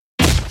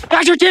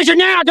got your attention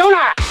now, don't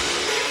I?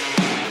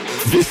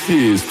 This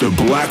is the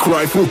Black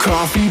Rifle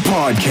Coffee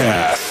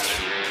Podcast.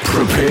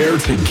 Prepare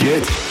to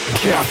get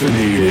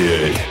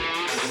caffeinated.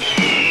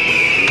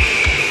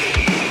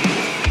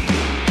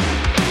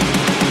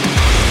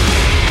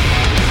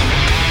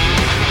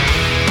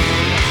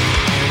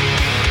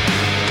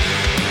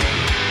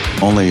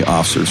 Only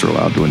officers are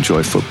allowed to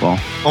enjoy football.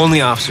 Only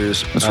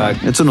officers. That's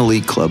right. It's an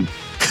elite club.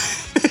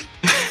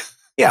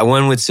 Yeah,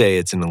 one would say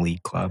it's an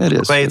elite club. It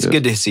is. Clay, it's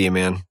good to see you,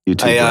 man. You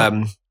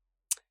too.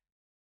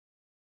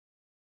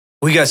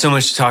 We got so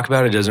much to talk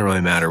about, it doesn't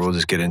really matter. We'll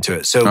just get into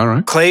it. So All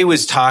right. Clay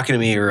was talking to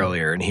me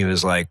earlier, and he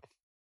was like,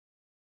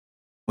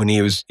 when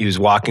he was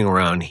walking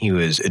around, he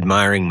was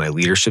admiring my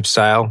leadership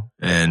style.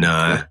 And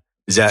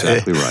is that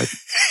exactly right?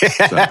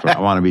 Exactly. I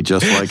want to be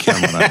just like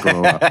him when I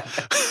grow up.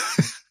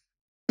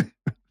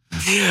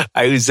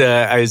 I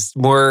was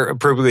more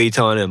appropriately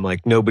telling him,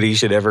 like, nobody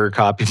should ever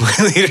copy my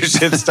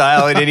leadership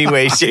style in any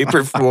way, shape,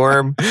 or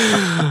form.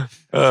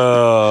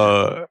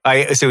 So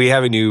we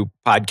have a new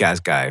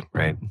podcast guy,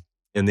 right?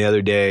 And the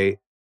other day,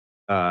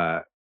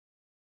 I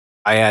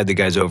had the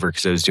guys over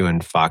because I was doing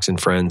Fox and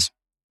Friends,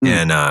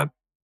 and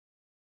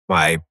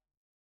my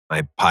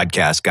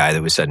podcast guy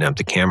that was setting up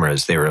the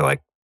cameras, they were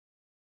like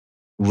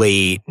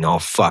late and all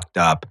fucked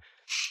up,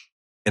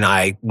 and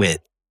I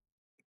went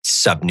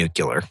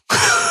subnuclear.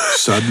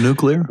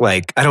 Subnuclear?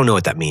 Like, I don't know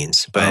what that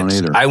means, but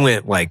I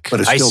went like,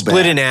 but I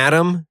split an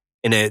atom,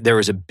 and there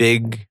was a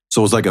big, so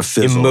it was like a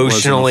fizzle.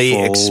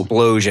 Emotionally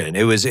explosion.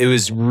 It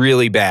was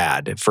really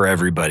bad for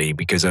everybody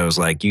because I was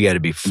like, you got to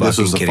be fucking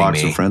kidding me. This was the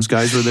Fox and Friends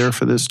guys were there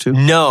for this too?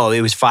 No,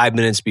 it was 5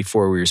 minutes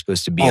before we were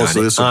supposed to be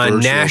on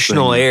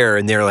national air,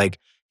 and they're like,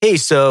 hey,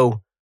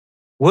 so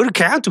what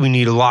account do we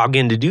need to log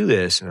in to do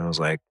this? And I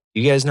was like,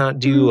 you guys not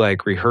do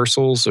like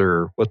rehearsals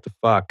or what the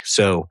fuck?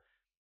 So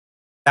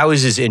that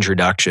was his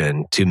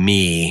introduction to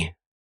me.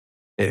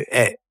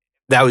 That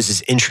was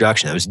his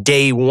introduction. That was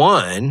day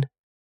one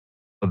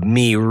of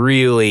me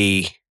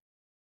really,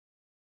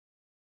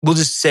 we'll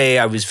just say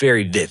I was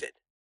very vivid,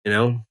 you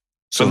know?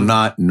 So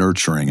not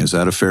nurturing. Is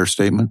that a fair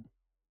statement?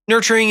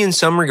 Nurturing in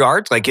some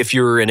regards. Like if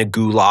you were in a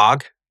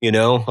gulag, you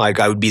know, like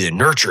I would be the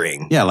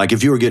nurturing. Yeah, like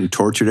if you were getting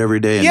tortured every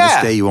day and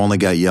this day you only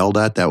got yelled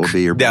at, that would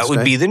be your best That would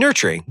day? be the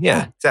nurturing.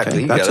 Yeah,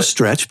 exactly. Okay. That's a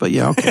stretch, but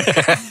yeah,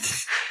 okay.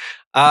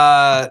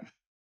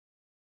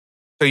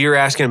 So you're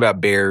asking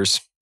about Bears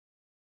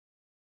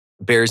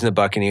and the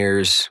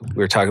Buccaneers. We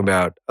were talking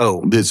about,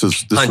 this will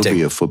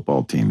be a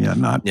football team,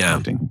 not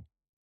hunting.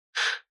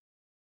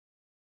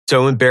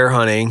 So I went bear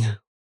hunting.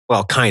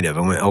 Well, kind of.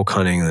 I went elk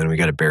hunting, and then we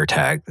got a bear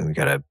tag. Then we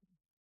got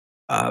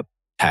a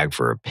tag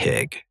for a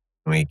pig.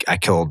 I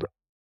killed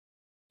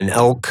an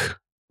elk,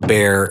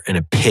 bear, and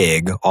a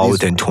pig all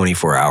within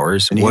 24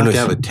 hours. And you have to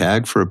have a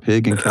tag for a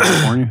pig in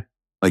California?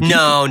 Like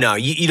no,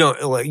 you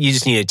don't. You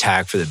just need a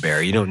tag for the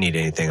bear. You don't need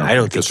anything. I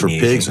don't think for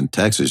pigs in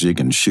Texas, you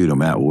can shoot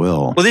them at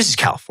will. Well, this is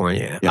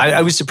California. Yeah.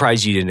 I was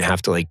surprised you didn't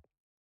have to like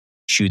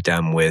shoot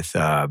them with,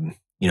 a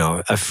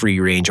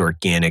free range,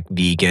 organic,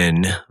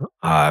 vegan,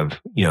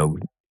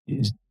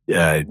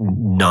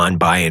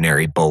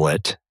 non-binary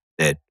bullet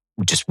that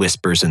just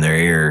whispers in their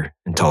ear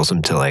and tells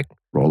them to like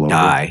roll over.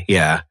 Die.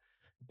 Yeah.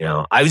 You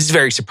know, I was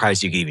very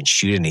surprised you could even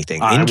shoot anything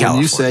in California.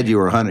 When you said you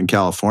were hunting in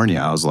California,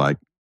 I was like,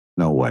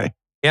 no way.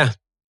 Yeah.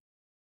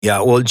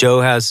 Yeah, well,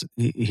 Joe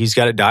he's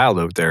got it dialed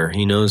out there.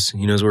 He knows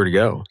where to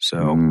go.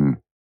 So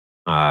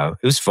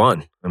it was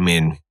fun. I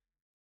mean,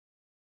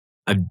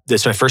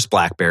 that's my first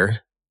black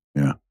bear.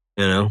 Yeah.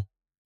 You know,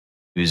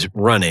 he was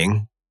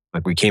running.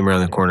 Like we came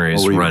around the corner, he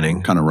was running.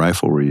 What kind of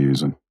rifle were you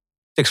using?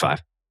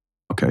 6.5.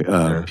 Okay.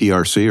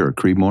 PRC or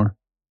Creedmoor?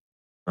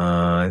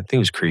 I think it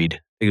was Creed.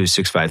 I think it was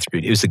 6.5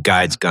 Creed. It was the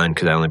guide's gun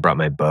because I only brought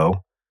my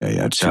bow.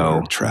 Yeah, it's too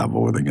hard to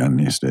travel with a gun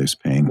these days.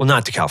 Pain. Well,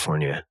 not to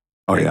California.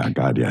 Oh, yeah.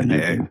 God,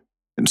 yeah.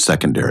 In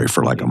secondary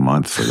for like a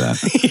month for that.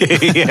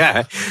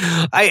 Yeah.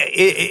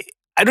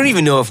 I don't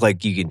even know if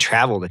like you can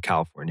travel to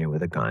California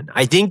with a gun.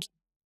 I think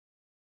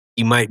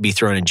you might be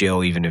thrown in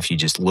jail even if you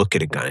just look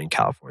at a gun in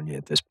California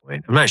at this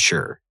point. I'm not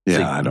sure.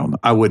 Yeah, I don't know.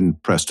 I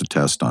wouldn't press the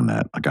test on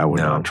that. Like I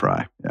would not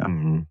try. Yeah.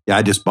 Mm-hmm. Yeah,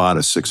 I just bought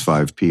a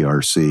 6.5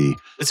 PRC.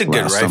 It's a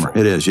good rifle. Summer.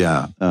 It is,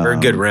 yeah. Or a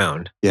good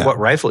round. Yeah. What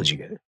rifle did you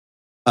get?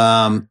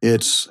 Now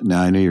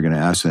I knew you were going to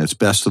ask me. It's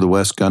Best of the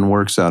West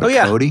Gunworks out of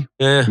Cody.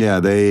 Yeah. Yeah,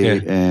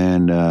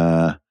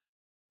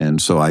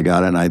 and so I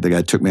got it, and the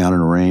guy took me out on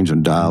a range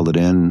and dialed it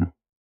in.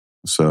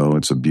 So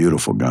it's a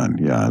beautiful gun.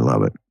 Yeah, I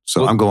love it.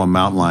 So I'm going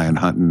mountain lion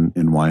hunting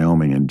in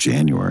Wyoming in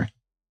January.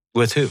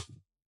 With who?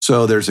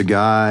 So there's a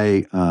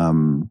guy,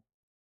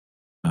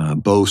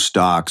 Bo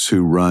Stocks,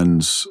 who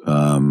runs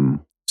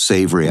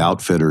Savory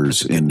Outfitters.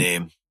 That's a good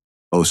name.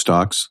 Bo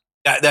Stocks.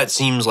 That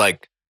seems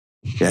like.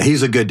 Yeah,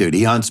 he's a good dude.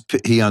 He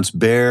hunts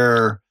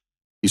bear.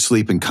 You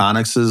sleep in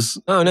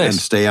connexes. Oh, nice. And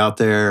stay out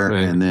there.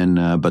 Right. And then,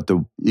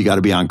 you got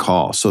to be on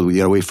call. So you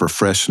got to wait for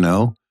fresh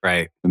snow.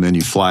 Right. And then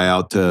you fly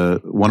out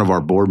to, one of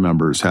our board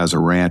members has a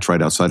ranch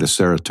right outside of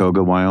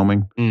Saratoga,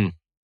 Wyoming. Mm.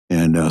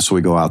 And so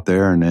we go out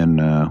there and then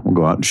we'll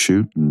go out and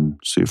shoot and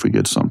see if we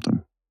get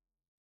something.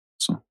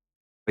 So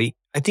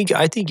I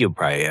think you'll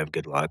probably have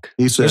good luck.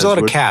 There's a lot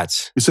of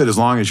cats. He said as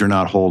long as you're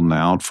not holding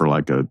out for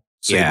like a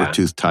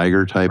saber-toothed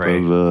tiger type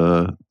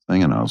of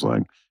thing. And I was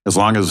like, as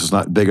long as it's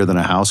not bigger than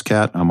a house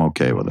cat, I'm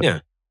okay with it. Yeah.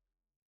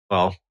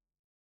 Well,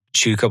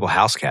 shoot a couple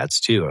house cats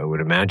too. I would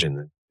imagine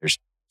that there's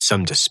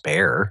some to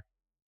spare.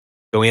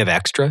 Don't we have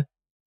extra?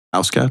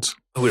 House cats?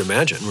 I would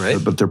imagine, right?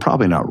 But they're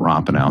probably not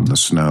romping out in the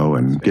snow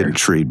and getting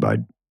treed by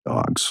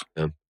dogs.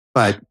 Yeah.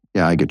 But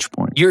yeah, I get your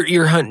point.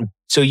 You're hunting.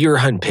 So you're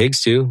hunting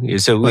pigs too?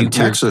 So in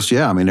Texas,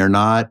 yeah. I mean, they're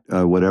not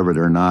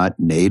they're not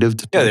native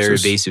to Texas. Yeah, they're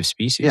invasive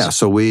species. Yeah.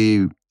 So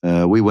we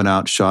went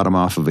out, shot them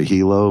off of a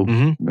helo.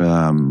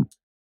 Mm-hmm.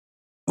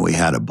 We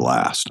had a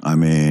blast. I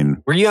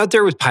mean, were you out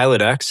there with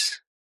Pilot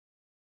X,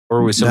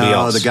 or with somebody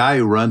else? No, the guy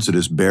who runs it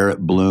is Barrett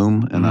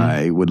Bloom, and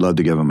I would love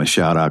to give him a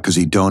shout out because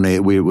he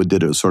donated. We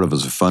did it sort of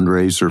as a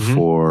fundraiser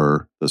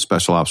for the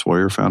Special Ops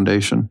Warrior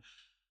Foundation.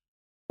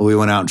 We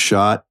went out and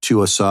shot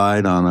 2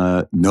 aside on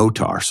a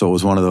Notar. So it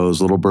was one of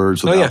those little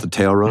birds without the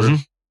tail rotor.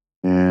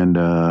 Mm-hmm. And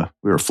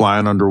we were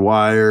flying under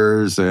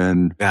wires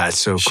and that's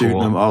so shooting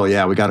cool. them. Oh,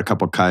 yeah. We got a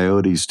couple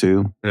coyotes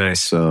too. Nice.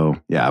 So,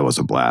 yeah, it was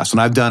a blast. And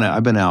I've done it.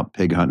 I've been out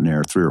pig hunting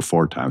there 3 or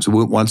 4 times. We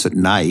went once at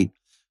night.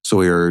 So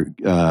we were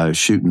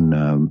shooting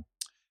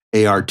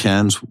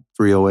AR-10s,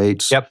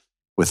 308s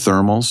with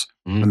thermals.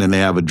 Mm-hmm. And then they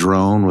have a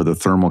drone with a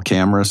thermal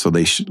camera. So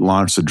they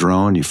launch the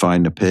drone, you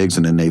find the pigs,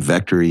 and then they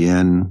vector you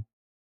in.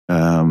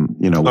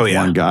 With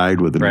one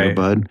guide with an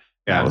earbud.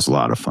 Yeah. That was a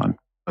lot of fun.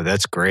 Oh,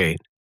 that's great.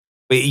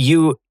 But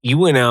you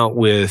went out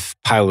with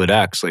Pilot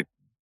X, like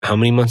how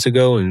many months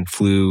ago and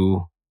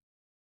flew?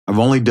 I've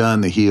only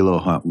done the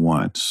helo hunt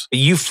once. But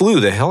you flew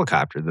the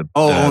helicopter. No,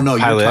 you're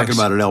talking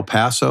about at El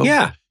Paso?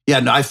 Yeah.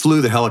 Yeah, no, I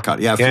flew the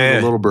helicopter. Yeah, I flew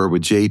the Little Bird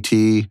with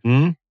JT.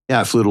 Mm-hmm.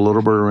 Yeah, I flew the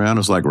Little Bird around. It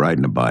was like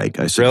riding a bike.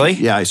 I said, really?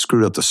 Yeah, I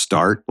screwed up the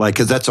start. Like,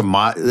 because that's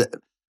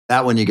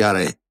that one you got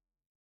to,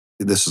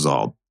 this is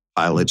all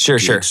pilot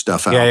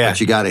stuff out. Yeah.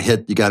 But you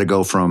got to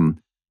go from,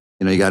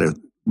 you got to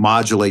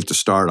modulate the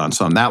start on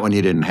some. That one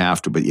you didn't have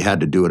to, but you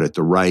had to do it at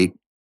the right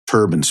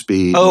turbine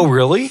speed. Oh,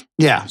 really?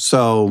 Yeah.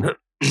 So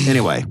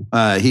anyway,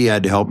 he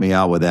had to help me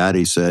out with that.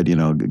 He said,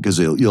 because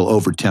you'll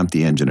overtemp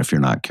the engine if you're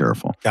not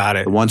careful. Got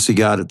it. But once he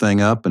got the thing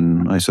up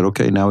and I said,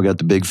 okay, now we got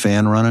the big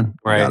fan running.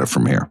 Right. Got it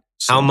from here.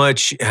 So, how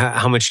much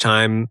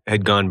time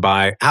had gone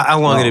by? How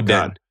long had it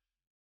been?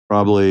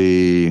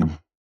 Probably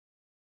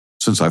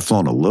since I've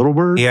flown a Little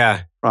Bird.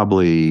 Yeah.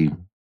 Probably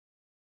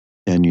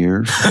 10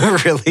 years.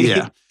 Really?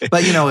 Yeah.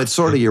 But, it's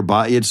sort of your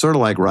body. It's sort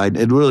of like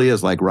riding. It really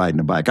is like riding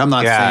a bike. I'm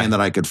not saying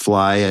that I could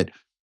fly it,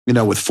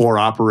 with 4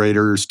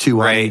 operators,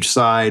 2 on each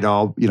side,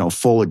 all,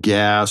 full of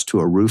gas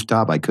to a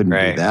rooftop. I couldn't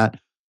do that.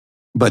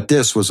 But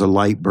this was a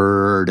light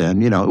bird.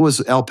 And, it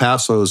was El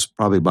Paso's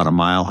probably about a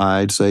mile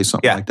high, I'd say,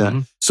 something like that.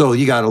 Mm-hmm. So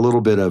you got a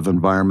little bit of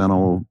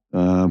environmental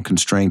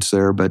constraints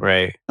there. But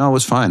no, it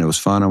was fine. It was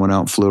fun. I went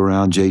out and flew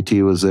around.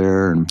 JT was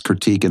there and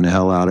critiquing the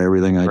hell out of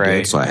everything I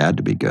did. So I had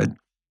to be good.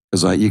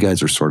 Because you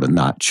guys are sort of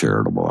not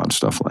charitable on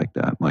stuff like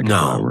that. Like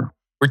no,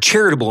 we're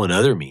charitable in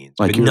other means,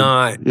 like but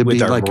not it'd with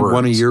be our like words.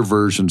 One of your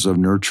versions of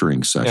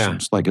nurturing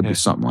sessions. Like it'd be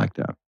something like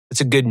that. It's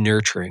a good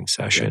nurturing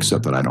session.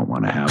 Except that I don't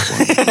want to have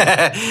one.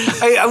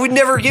 I would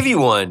never give you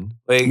one.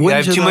 Like, I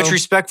have too much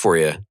respect for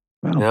you.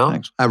 Well,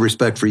 thanks. I have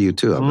respect for you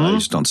too. I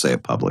just don't say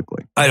it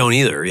publicly. I don't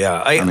either.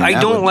 Yeah, I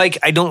don't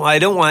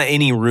want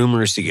any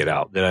rumors to get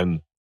out that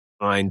I'm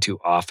lying to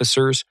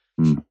officers.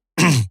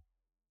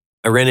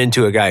 I ran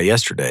into a guy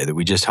yesterday that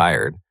we just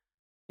hired. And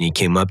he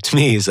came up to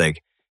me. He's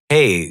like,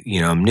 hey,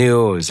 I'm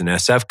new. I was an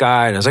SF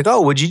guy. And I was like,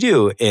 oh, what'd you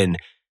do? And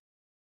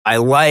I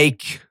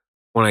like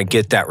when I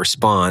get that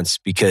response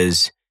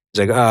because he's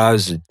like, oh, I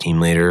was a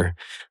team leader.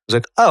 I was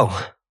like,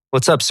 oh,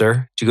 what's up,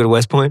 sir? Did you go to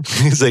West Point?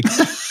 He's like,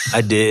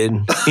 I did.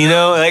 And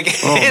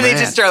they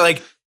just start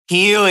like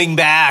healing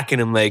back.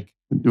 And I'm like,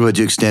 would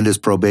you extend his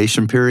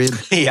probation period?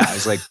 Yeah. I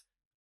was like,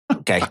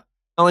 okay.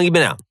 How long you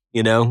been out?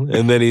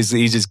 And then he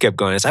just kept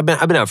going. I've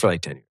been out for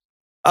like 10 years.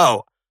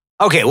 Oh,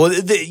 okay. Well,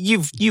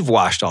 you've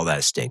washed all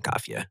that stink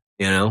off you.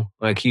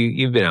 Like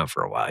you've been out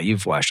for a while.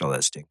 You've washed all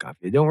that stink off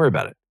you. Don't worry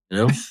about it.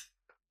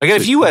 I got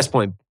a few West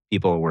Point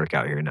people who work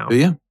out here now. Do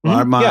you?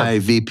 Mm-hmm. My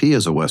VP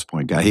is a West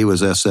Point guy. He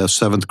was SF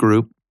 7th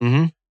Group,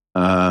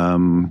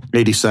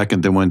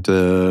 82nd. Then went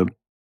to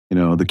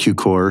the Q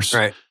course,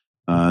 right?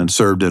 And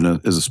served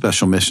as a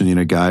special mission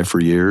unit guy for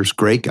years.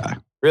 Great guy.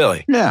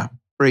 Really? Yeah.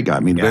 Great guy. I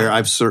mean,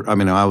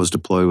 I was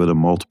deployed with him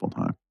multiple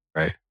times.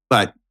 Right.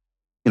 But,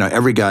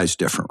 every guy's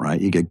different, right?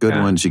 You get good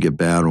ones, you get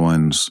bad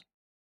ones.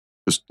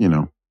 Just,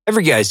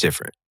 Every guy's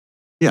different.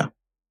 Yeah.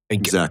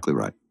 Exactly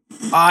right.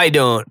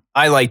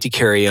 I like to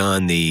carry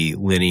on the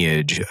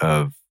lineage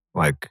of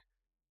like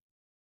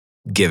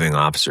giving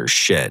officers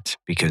shit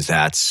because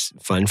that's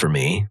fun for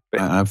me. But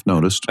I've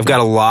noticed. I've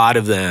got a lot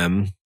of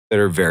them that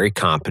are very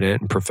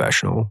competent and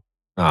professional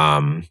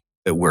that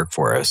work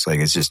for us. Like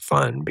it's just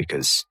fun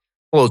because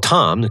well,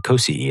 Tom, the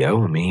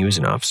co-CEO, he was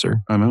an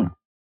officer. I know.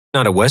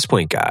 Not a West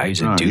Point guy.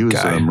 He's a Duke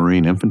guy. He was a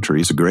Marine infantry.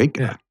 He's a great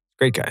guy. Yeah,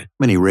 great guy.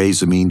 He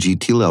raised the mean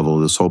GT level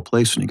of this whole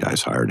place when you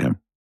guys hired him.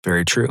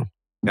 Very true.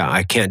 Yeah,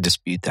 I can't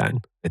dispute that.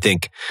 I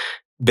think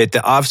but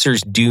the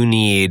officers do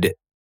need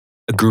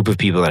a group of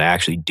people that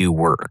actually do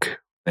work.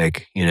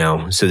 Like,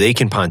 so they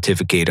can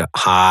pontificate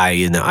high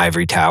in the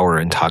ivory tower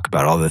and talk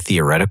about all the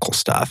theoretical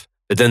stuff.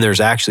 But then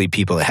there's actually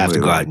people that have to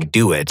go out and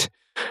do it.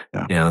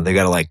 Yeah. They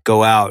got to like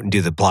go out and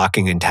do the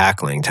blocking and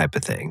tackling type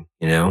of thing,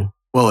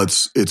 Well,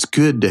 it's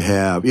good to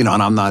have, and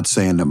I'm not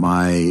saying that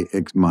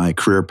my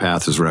career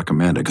path is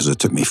recommended because it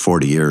took me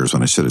 40 years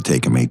when it should have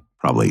taken me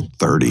probably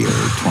 30 or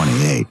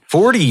 28.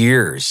 40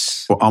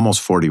 years? Well,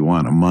 almost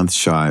 41, a month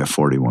shy of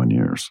 41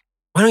 years.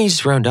 Why don't you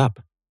just round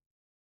up?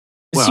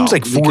 It seems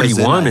like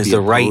 41 is the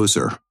right.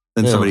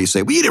 Then somebody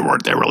say, "Well, you didn't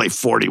work there really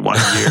 41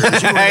 years."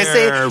 I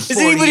say, is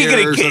anybody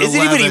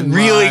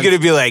really going to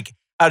be like,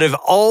 out of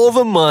all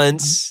the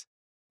months?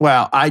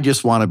 Well, I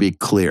just want to be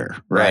clear,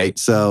 right?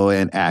 So,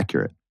 and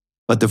accurate.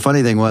 But the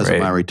funny thing was, at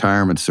my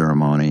retirement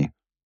ceremony,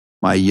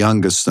 my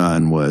youngest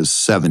son was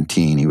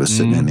 17. He was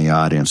sitting in the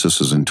audience. This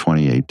was in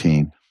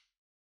 2018.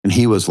 And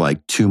he was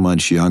like 2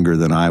 months younger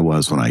than I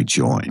was when I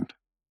joined.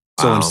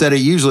 So instead of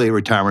usually at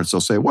retirements,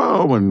 they'll say,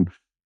 well, when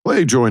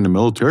Clay joined the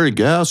military,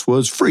 gas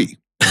was free.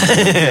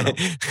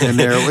 And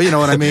they're, you know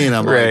what I mean?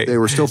 I'm like, they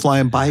were still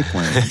flying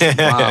biplanes.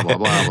 Blah, blah,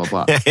 blah, blah,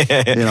 blah.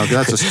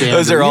 That's a standard.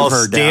 Those are all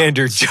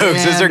standard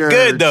jokes. Those are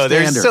good, though.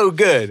 They're so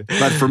good.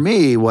 But for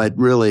me, what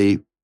really,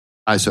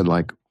 I said,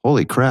 like,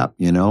 holy crap,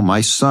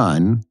 my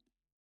son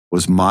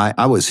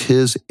I was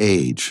his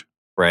age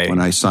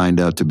when I signed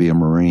up to be a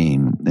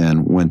Marine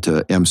and went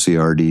to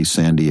MCRD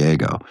San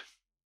Diego.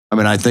 I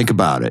mean, I think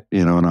about it,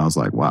 and I was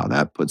like, wow,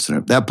 that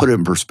put it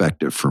in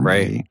perspective for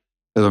me.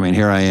 Because, I mean,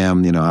 here I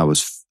am, I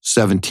was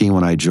 17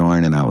 when I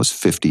joined and I was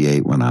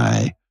 58 when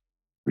I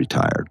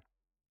retired.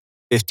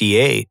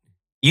 58?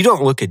 You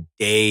don't look a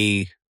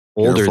day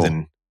older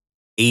than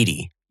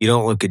 80. You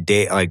don't look a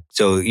day,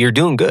 so you're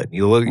doing good.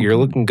 You're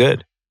looking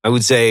good. I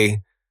would say,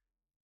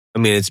 I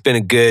mean, it's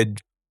been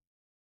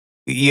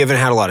you haven't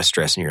had a lot of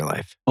stress in your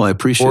life. Well, I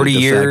appreciate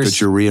the fact that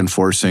you're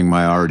reinforcing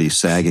my already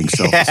sagging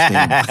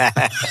self-esteem.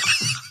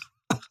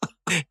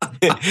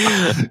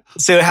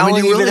 So how long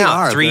have you been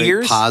out? 3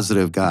 years?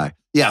 Positive guy.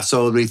 Yeah,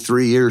 so it'll be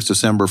 3 years,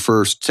 December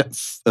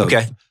 1st.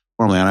 Okay.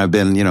 Formally, and I've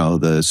been,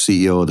 the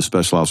CEO of the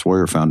Special Ops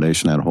Warrior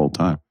Foundation that whole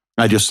time.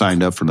 I just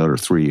signed up for another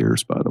 3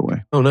 years, by the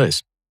way. Oh,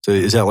 nice. So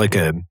is that like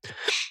you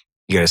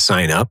got to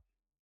sign up?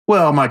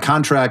 Well, my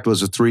contract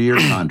was a 3-year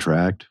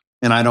contract,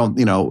 and I don't,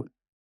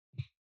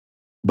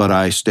 but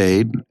I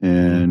stayed,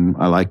 and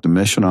I like the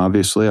mission,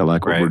 obviously. I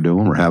like what we're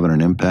doing. We're having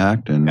an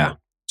impact, and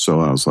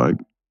so I was like,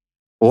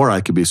 or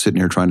I could be sitting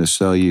here trying to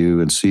sell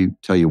you and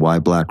tell you why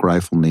Black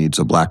Rifle needs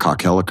a Black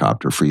Hawk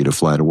helicopter for you to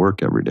fly to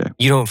work every day.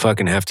 You don't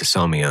fucking have to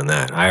sell me on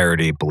that. I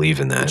already believe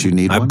in that. But you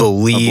need one? I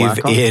believe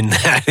in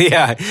that.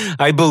 Yeah,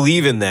 I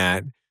believe in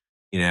that.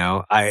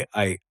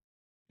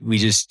 We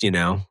just, we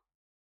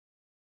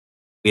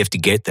have to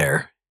get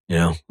there.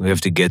 We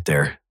have to get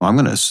there. Well, I'm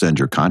going to send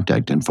your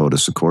contact info to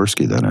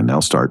Sikorsky then, and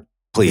they'll start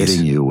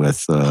hitting you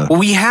with... Well,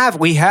 we have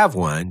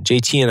one.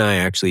 JT and I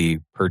actually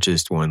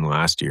purchased one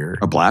last year.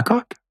 A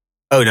Blackhawk?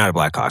 Oh, not a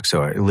Blackhawk.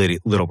 Sorry,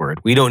 Little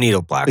Bird. We don't need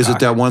a Blackhawk. Is it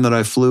that one that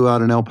I flew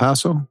out in El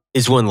Paso?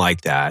 It's one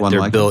like that.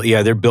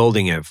 They're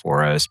building it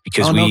for us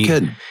because no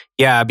kidding.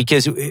 Yeah,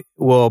 because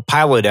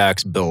Pilot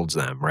X builds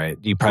them, right?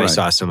 You probably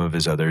saw some of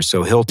his others.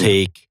 So he'll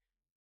take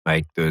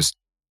like the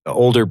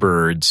older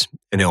birds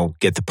and he'll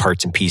get the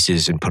parts and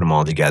pieces and put them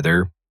all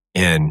together.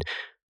 And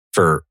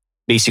for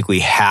basically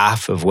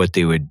half of what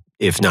they would,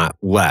 if not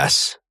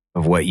less,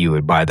 of what you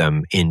would buy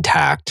them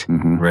intact,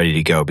 ready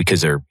to go,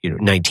 because they're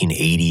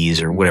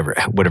 1980s or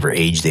whatever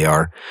age they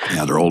are.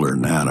 Yeah, they're older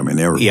than that. I mean,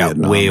 they were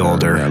way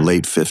older.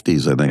 Late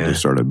 50s, I think they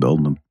started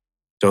building them.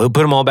 So he'll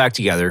put them all back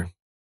together.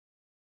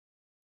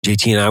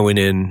 JT and I went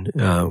in.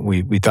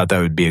 We thought that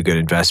would be a good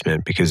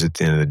investment because at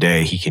the end of the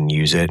day, he can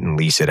use it and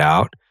lease it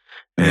out.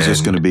 And is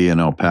this going to be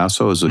in El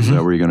Paso? Is that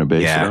where you're going to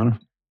base it on?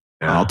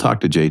 Yeah. I'll talk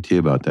to JT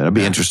about that. I'd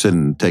be interested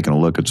in taking a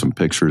look at some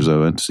pictures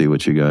of it and see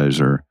what you guys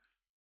are.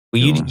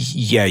 Well,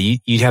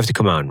 you'd have to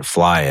come out and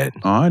fly it.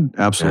 Oh, I'd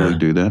absolutely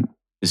do that.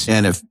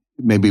 And if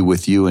maybe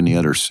with you in the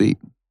other seat.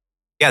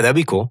 Yeah, that'd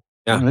be cool.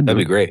 Yeah, that'd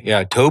be great.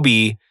 Yeah,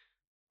 Toby,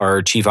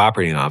 our chief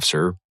operating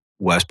officer,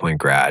 West Point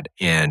grad,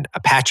 and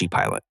Apache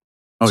pilot.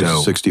 Oh, he's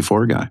a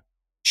 64 guy.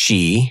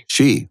 She.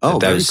 Oh,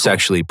 that was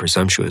sexually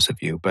presumptuous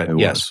of you, but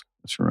yes.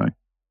 That's right.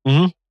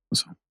 Mm-hmm.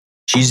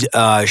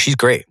 She's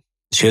great.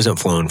 She hasn't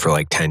flown for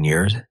like 10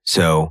 years,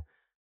 so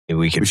maybe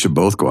we should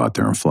both go out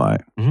there and fly.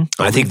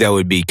 Mm-hmm. I think that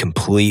would be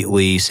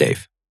completely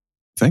safe.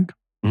 Think?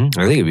 Mm-hmm.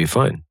 I think it'd be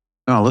fun.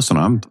 No,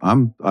 listen,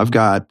 I've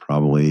got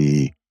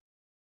probably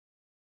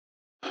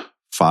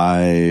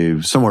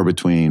somewhere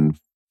between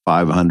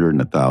 500 and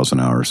 1,000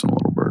 hours in a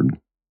Little Bird,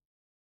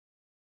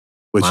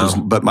 which is,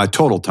 but my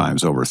total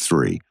time's over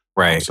 3.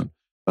 Right.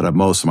 But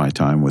most of my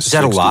time was 60.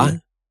 Is that a lot?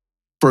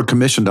 For a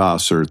commissioned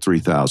officer,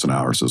 3,000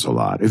 hours is a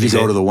lot. If you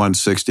go to the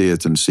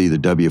 160th and see the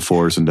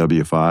W4s and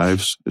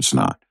W5s, it's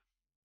not.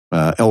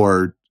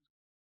 The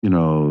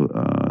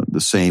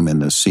same in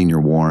the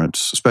senior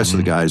warrants, especially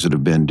the guys that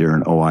have been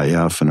during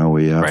OIF and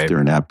OEF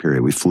during that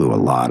period. We flew a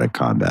lot of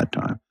combat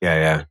time.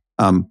 Yeah.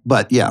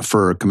 But yeah,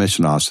 for a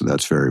commissioned officer,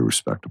 that's very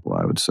respectable,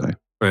 I would say.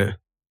 Right.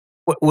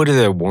 What do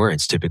the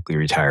warrants typically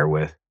retire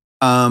with?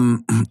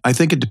 I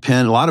think it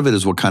depends. A lot of it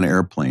is what kind of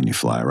airplane you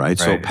fly, right?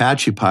 So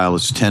Apache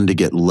pilots tend to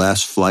get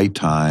less flight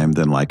time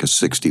than like a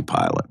 60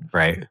 pilot,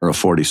 right, or a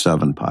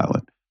 47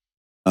 pilot.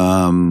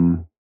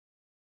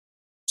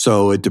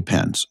 So it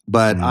depends,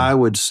 but I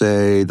would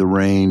say the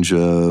range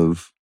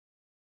of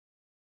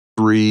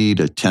 3,000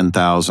 to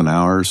 10,000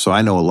 hours. So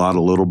I know a lot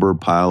of Little Bird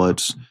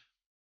pilots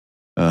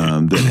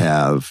that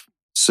have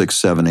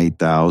 6,000, 7,000,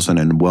 8,000,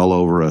 and well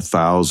over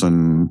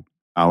 1,000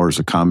 hours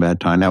of combat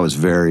time. That was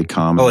very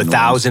common.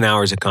 1,000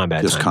 hours of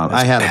combat time.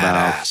 I had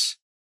about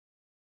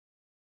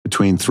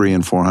between 300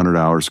 and 400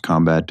 hours of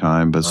combat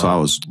time, but so I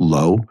was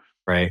low.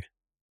 Right.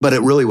 But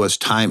it really was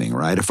timing,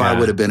 right? If I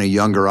would have been a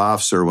younger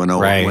officer when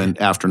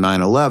after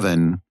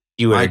 9/11,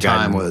 my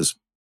time was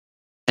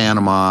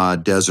Panama,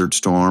 Desert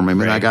Storm. I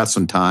mean, I got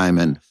some time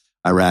in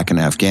Iraq and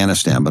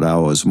Afghanistan, but I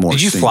was more.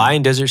 Did you fly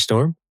in Desert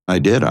Storm? I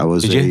did. I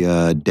was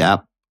a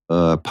DAP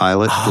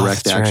pilot,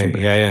 direct action.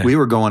 Right. Yeah. We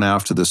were going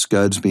after the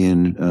Scuds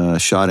being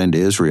shot into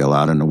Israel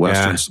out in the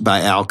western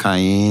by Al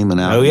Qaim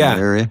and out in that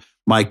area.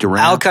 Mike Durant.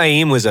 Al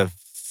Qaim was a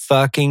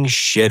fucking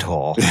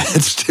shithole.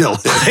 It still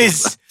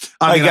is.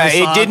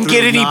 It didn't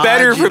get any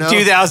better from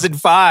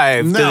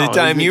 2005 to the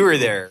time you were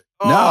there.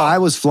 No, I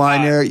was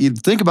flying there. You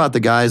think about the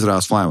guys that I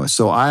was flying with.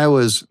 So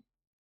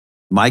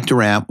Mike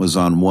Durant was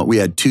on one. We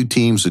had 2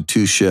 teams of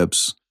 2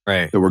 ships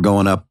that were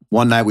going up.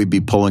 One night we'd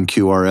be pulling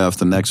QRF.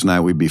 The next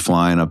night we'd be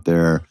flying up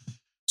there.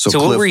 So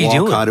Cliff what were you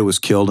Walcott, doing? Who was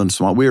killed in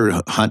Somalia. We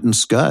were hunting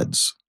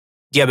Scuds.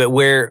 Yeah,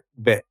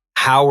 but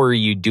how are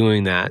you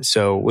doing that?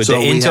 So would the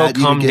intel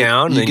come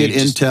down? You get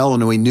intel,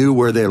 and we knew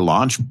where they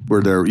launched,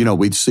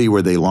 we'd see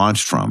where they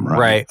launched from, right?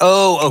 Right.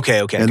 Oh, okay.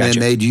 And then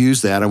they'd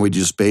use that, and we'd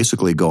just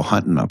basically go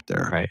hunting up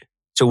there. Right.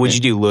 So what'd you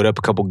do? Load up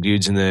a couple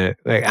dudes in the,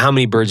 how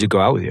many birds would go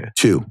out with you?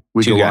 2.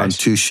 We go on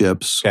 2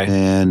 ships. Okay.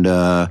 And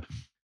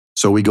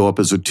so we go up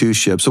as a 2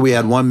 ship. So we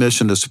had one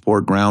mission to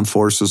support ground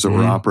forces that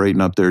were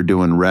operating up there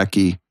doing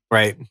recce.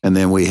 Right. And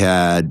then we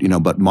had,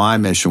 but my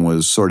mission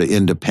was sort of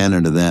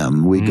independent of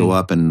them. We'd go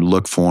up and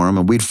look for them,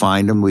 and we'd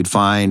find them. We'd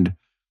find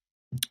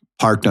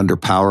parked under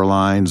power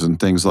lines and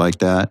things like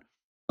that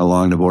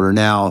along the border.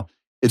 Now,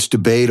 it's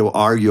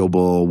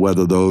arguable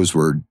whether those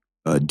were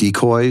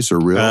decoys or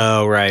real.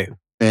 Oh, right.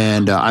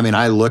 And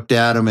I looked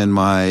at them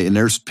and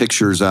there's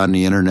pictures on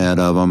the internet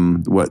of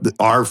them.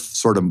 Our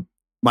sort of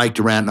Mike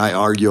Durant and I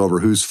argue over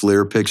whose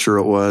FLIR picture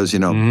it was,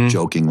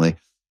 jokingly.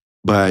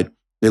 But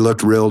they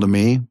looked real to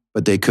me.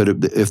 But they could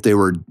have, if they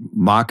were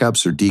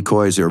mock-ups or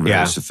decoys, they were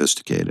very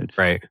sophisticated.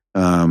 Right.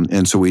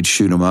 And so we'd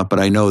shoot them up. But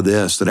I know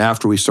that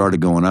after we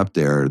started going up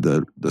there,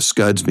 the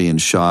Scuds being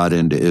shot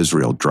into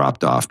Israel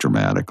dropped off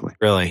dramatically.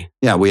 Really?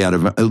 Yeah, we had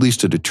at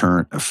least a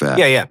deterrent effect.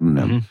 Yeah.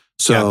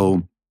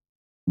 So,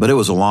 but it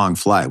was a long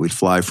flight. We'd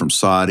fly from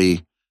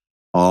Saudi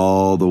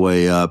all the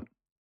way up.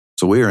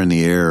 So we were in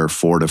the air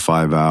 4 to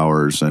 5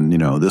 hours. And,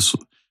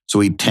 so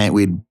we'd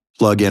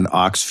plug in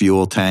ox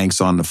fuel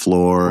tanks on the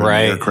floor.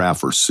 Right. And the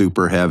aircraft were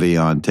super heavy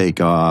on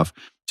takeoff,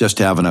 just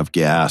to have enough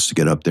gas to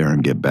get up there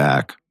and get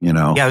back,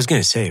 Yeah, I was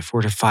going to say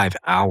 4 to 5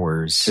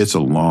 hours. It's a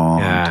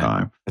long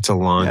time. It's a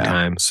long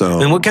time. So,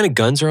 and what kind of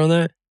guns are on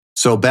that?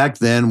 So back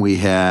then we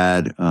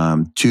had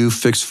 2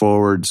 fixed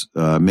forwards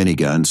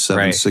miniguns,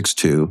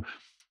 7.62.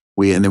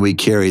 And then we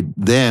carried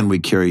 2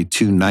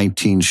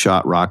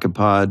 19-shot rocket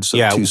pods, 2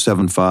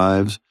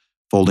 7.5s,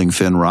 folding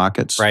fin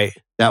rockets. Right.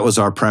 That was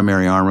our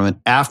primary armament.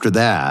 After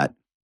that,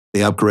 they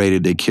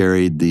upgraded. They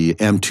carried the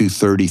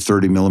M230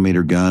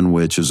 30-millimeter gun,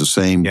 which is the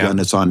same gun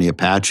that's on the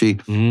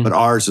Apache, but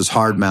ours is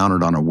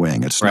hard-mounted on a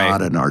wing. It's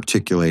not an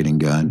articulating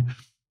gun.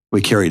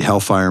 We carried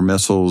Hellfire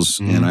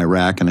missiles in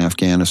Iraq and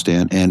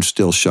Afghanistan and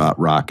still shot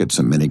rockets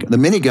and miniguns. The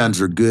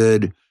miniguns are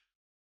good,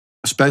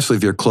 especially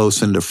if you're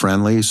close into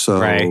friendly,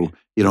 so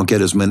you don't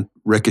get as many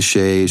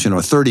ricochets. A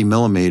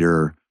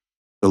 30-millimeter...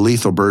 The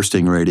lethal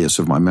bursting radius,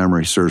 if my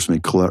memory serves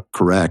me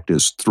correct,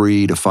 is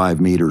 3 to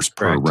 5 meters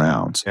per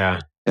round.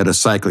 Yeah. At a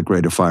cyclic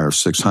rate of fire of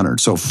 600.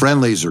 So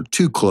friendlies are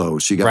too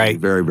close. You got to be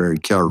very, very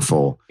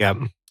careful. Yep.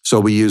 So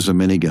we use the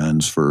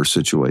miniguns for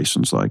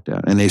situations like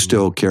that. And they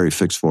still carry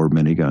fixed forward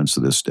miniguns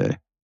to this day.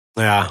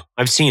 Yeah.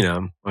 I've seen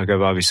them. I've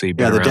obviously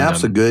been around them. The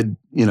DAP's a good,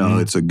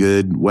 it's a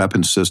good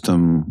weapon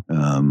system.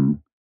 They've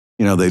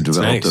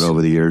developed it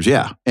over the years.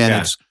 Yeah. And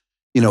it's,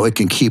 it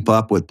can keep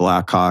up with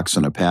Blackhawks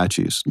and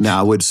Apaches. Now,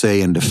 I would say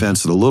in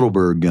defense of the Little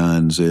Bird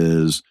guns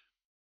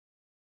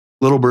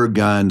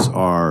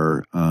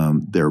are,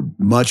 they're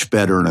much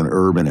better in an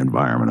urban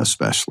environment,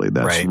 especially.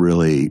 That's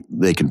really,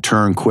 they can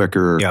turn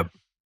quicker. Yep.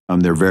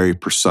 They're very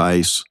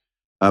precise,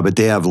 but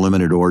they have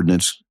limited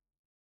ordnance.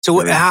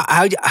 So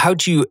how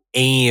do you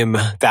aim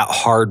that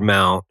hard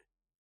mount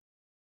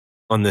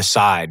on the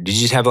side? Did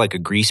you just have like a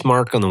grease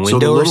mark on the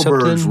window or something? So the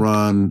Little Birds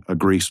run a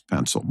grease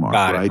pencil mark,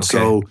 right? Okay.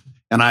 So...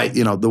 And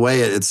the way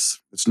it's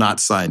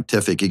not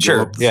scientific. You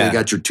go up, so you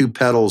got your 2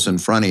 pedals in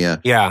front of you.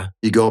 Yeah.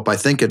 You go up, I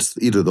think it's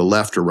either the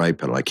left or right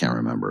pedal, I can't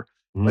remember.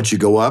 But you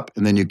go up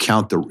and then you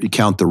count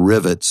the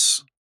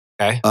rivets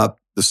up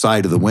the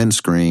side of the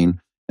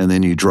windscreen, and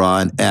then you draw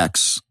an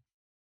X,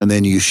 and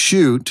then you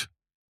shoot.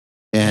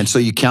 And so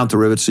you count the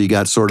rivets, so you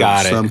got sort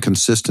of some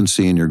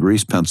consistency in your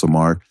grease pencil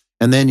mark.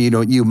 And then,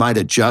 you might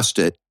adjust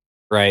it,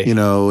 right?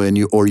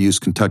 or use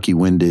Kentucky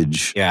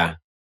windage, yeah,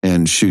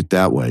 and shoot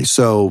that way.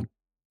 So,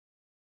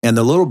 and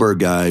the Little Bird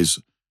guys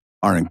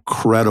are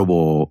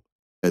incredible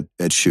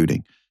at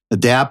shooting. The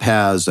DAP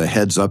has a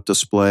heads-up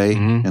display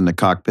in the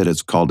cockpit.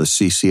 It's called a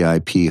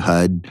CCIP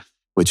HUD,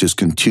 which is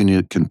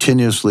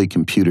continuously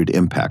computed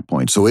impact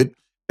points. So it,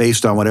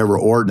 based on whatever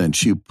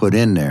ordnance you put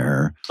in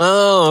there.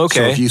 Oh, okay.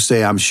 So if you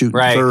say I'm shooting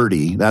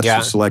 30, that's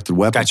the selected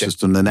weapon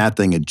system, then that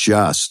thing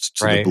adjusts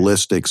to the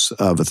ballistics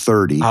of a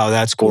 30. Oh,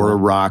 that's cool. Or a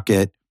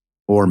rocket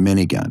or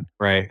minigun.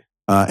 Right.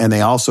 And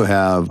they also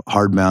have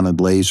hard-mounted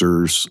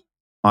lasers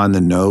on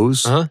the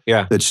nose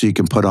that you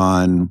can put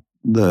on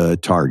the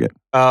target.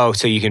 Oh,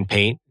 so you can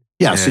paint?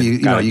 Yeah, so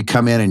you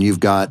come in and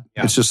you've got,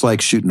 it's just like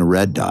shooting a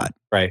red dot.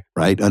 Right.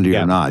 Right, under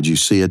your nod. You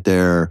see it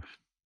there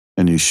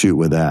and you shoot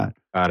with that.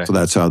 Got it. So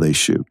that's how they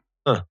shoot.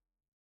 Huh.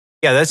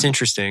 Yeah, that's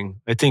interesting.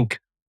 I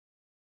think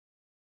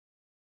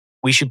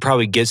we should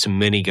probably get some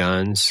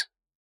miniguns.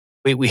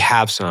 We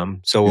have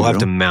some, so we'll have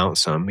to mount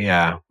some.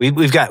 Yeah.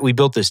 We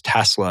built this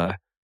Tesla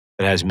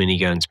that has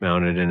miniguns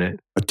mounted in it.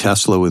 A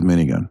Tesla with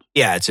minigun.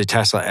 Yeah, it's a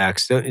Tesla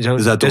X.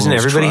 Doesn't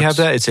everybody have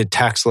that? It's a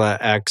Tesla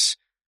X.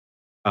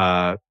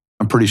 I'm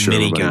pretty sure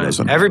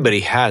minigun.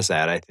 Everybody has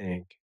that, I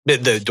think.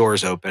 The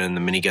doors open and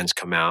the miniguns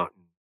come out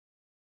and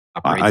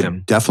operate them.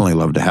 I'd definitely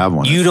love to have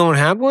one. You don't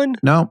have one?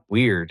 No.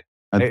 Weird.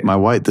 My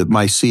wife,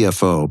 my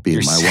CFO,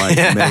 being my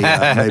wife,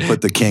 may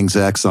put the King's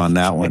X on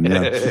that one.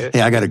 Hey,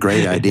 I got a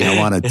great idea. I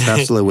want a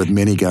Tesla with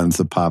miniguns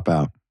that pop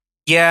out.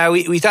 Yeah,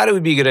 we thought it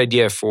would be a good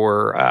idea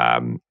for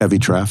heavy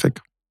traffic.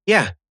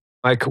 Yeah,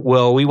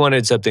 we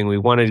wanted something. We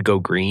wanted to go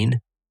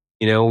green.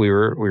 We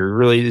were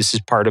really, this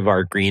is part of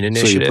our green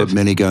initiative. So you put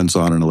miniguns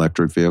on an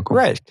electric vehicle,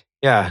 right?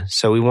 Yeah.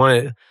 So we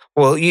wanted,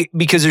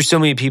 because there's so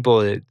many people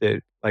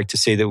that like to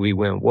say that we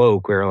went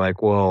woke. We're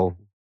like, well,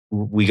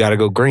 we got to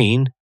go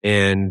green.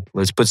 And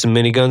let's put some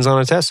miniguns on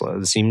a Tesla.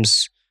 It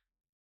seems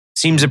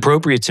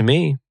appropriate to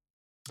me.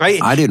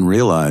 I didn't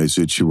realize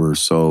that you were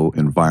so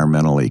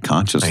environmentally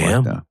conscious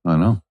like that. I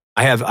know.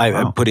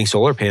 I'm putting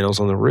solar panels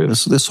on the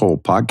roof. This whole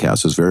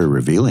podcast is very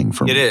revealing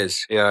for me. It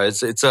is. Yeah.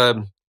 It's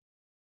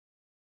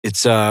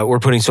we're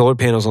putting solar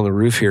panels on the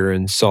roof here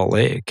in Salt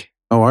Lake.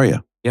 Oh, are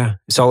you? Yeah,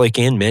 Salt Lake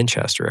and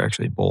Manchester,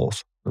 actually,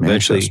 both.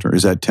 Eventually, Manchester,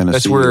 is that Tennessee?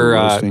 That's where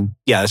roasting.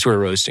 Yeah, that's where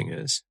roasting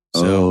is.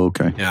 So,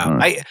 okay. Yeah,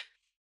 right.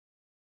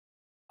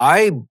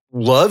 I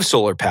love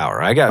solar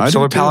power. I got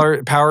solar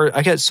power.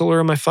 I got solar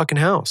in my fucking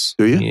house.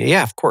 Do you?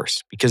 Yeah, of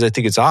course, because I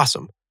think it's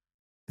awesome.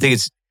 I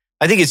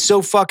think it's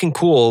so fucking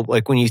cool.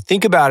 Like when you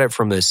think about it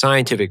from the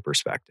scientific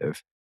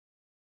perspective,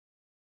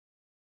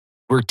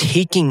 we're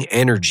taking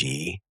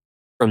energy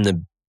from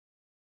the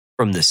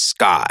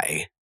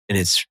sky and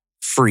it's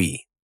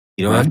free.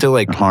 You don't have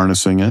to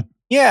harnessing it.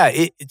 Yeah,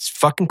 it's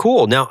fucking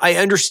cool. Now, I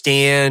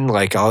understand,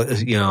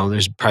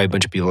 there's probably a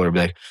bunch of people that are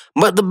like,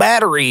 but the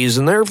batteries,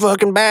 and they're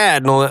fucking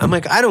bad. And all that. I'm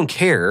like, I don't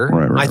care.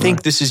 I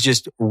think this is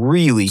just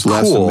really cool.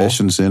 Less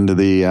emissions into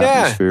the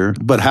atmosphere.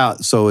 But how,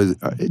 so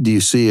do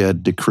you see a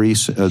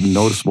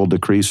noticeable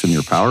decrease in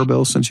your power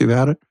bill since you've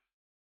had it?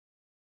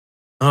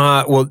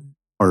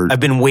 I've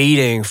been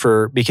waiting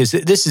because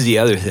this is the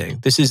other thing.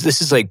 This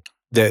is like,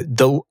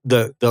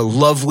 the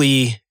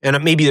lovely,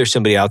 and maybe there's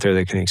somebody out there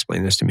that can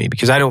explain this to me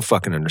because I don't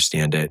fucking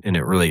understand it and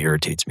it really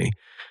irritates me,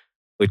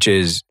 which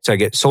is, so I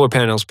get solar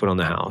panels put on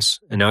the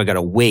house and now I got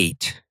to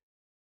wait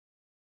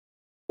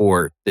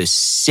for the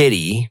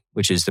city,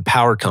 which is the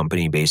power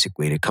company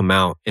basically, to come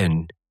out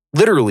and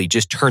literally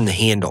just turn the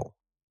handle.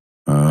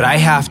 But I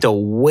have to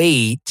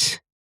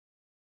wait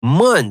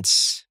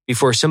months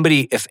before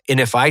somebody,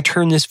 if I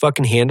turn this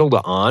fucking handle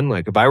to on,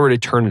 like if I were to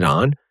turn it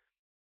on,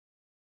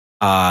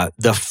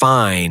 the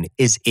fine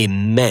is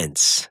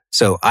immense.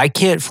 So I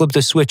can't flip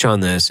the switch on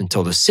this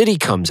until the city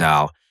comes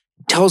out,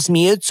 tells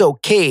me it's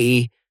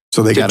okay.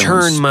 So they got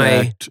to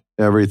inspect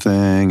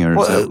everything,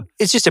 or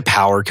it's just a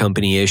power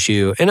company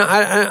issue. And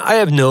I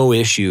have no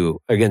issue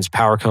against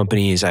power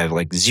companies. I have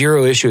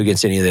zero issue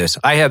against any of this.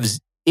 I have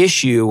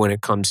issue when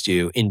it comes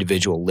to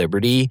individual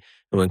liberty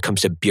and when it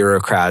comes to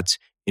bureaucrats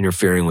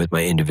interfering with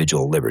my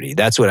individual liberty.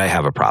 That's what I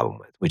have a problem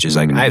with, which is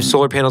I have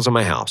solar panels on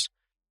my house.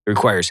 It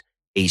requires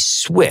a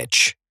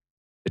switch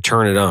to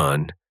turn it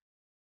on.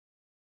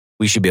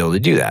 We should be able to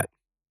do that.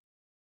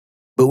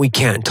 But we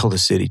can't until the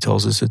city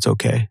tells us it's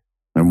okay.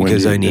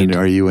 And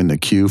are you in the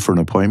queue for an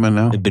appointment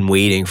now? I've been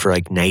waiting for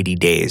 90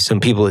 days. Some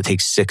people it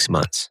takes 6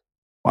 months.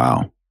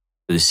 Wow.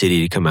 For the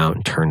city to come out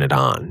and turn it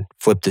on,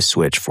 flip the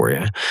switch for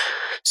you.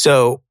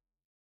 So,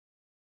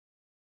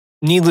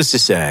 needless to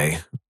say,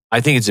 I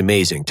think it's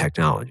amazing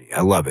technology.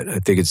 I love it. I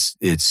think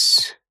it's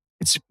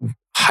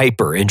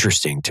hyper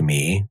interesting to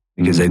me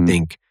because I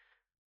think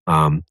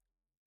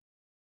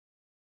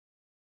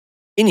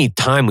any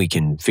time we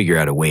can figure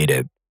out a way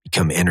to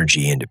become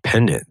energy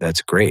independent,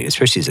 that's great,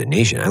 especially as a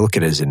nation. I look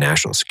at it as a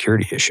national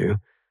security issue.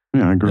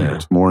 Yeah, I agree. Yeah.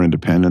 It's more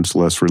independence,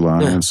 less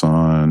reliance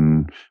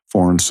on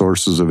foreign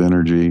sources of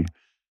energy.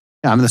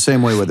 Yeah, I'm the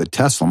same way with a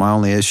Tesla. My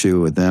only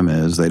issue with them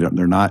is they're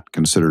not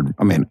considered.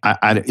 I mean,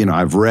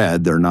 I've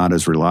read they're not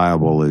as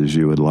reliable as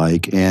you would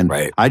like, and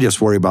I just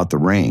worry about the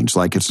range.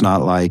 Like it's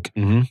not like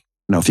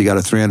if you got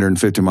a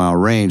 350 mile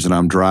range, and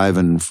I'm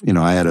driving.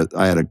 I had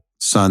a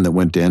son that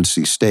went to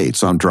NC State,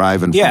 so I'm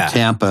driving from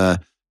Tampa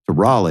to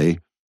Raleigh.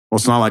 Well,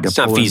 it's not like I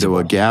pull into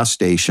a gas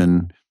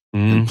station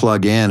and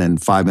plug in, and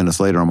 5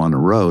 minutes later I'm on the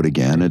road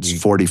again. It's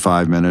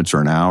 45 minutes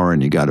or an hour,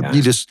 and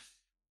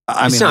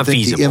I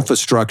think the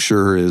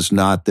infrastructure is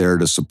not there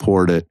to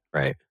support it.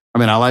 Right. I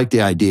mean, I like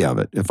the idea of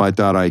it. If I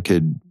thought I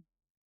could,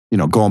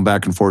 going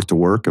back and forth to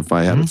work, if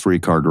I had a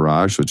 3-car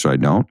garage, which I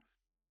don't,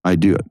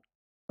 I'd do it.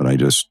 But I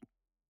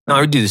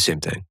would do the same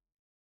thing.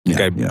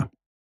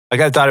 Like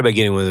I thought about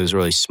getting one of those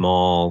really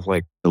small,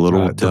 like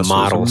the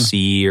Model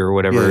C or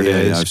whatever it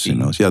is. Yeah, I've seen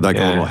those. Yeah, like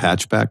a little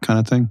hatchback kind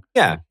of thing.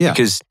 Yeah.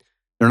 Because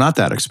they're not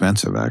that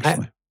expensive,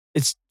 actually.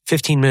 It's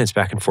 15 minutes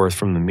back and forth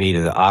from me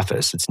to the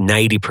office. It's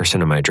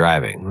 90% of my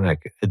driving.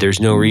 Like, there's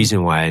no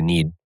reason why I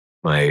need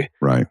my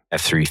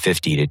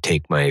F-350 to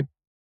take my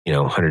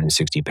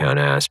 160-pound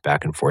ass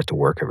back and forth to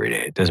work every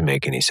day. It doesn't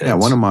make any sense. Yeah,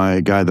 one of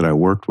my guy that I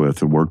worked with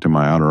who worked in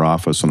my outer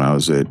office when I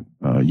was at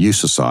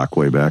USASOC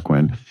way back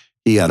when,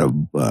 he had a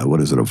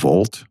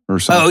Volt or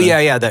something. Oh,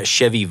 yeah, that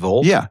Chevy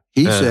Volt. Yeah,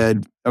 he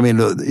said, I mean,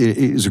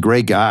 he's a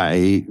great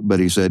guy, but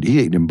he said he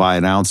didn't buy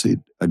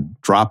a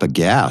drop of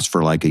gas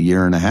for like a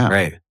year and a half.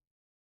 Right.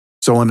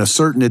 So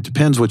it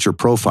depends what your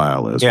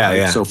profile is. Yeah, right?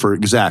 yeah. So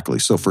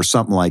for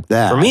something like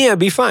that. For me, it'd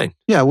be fine.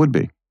 Yeah, it would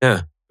be.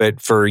 Yeah. But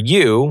for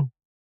you,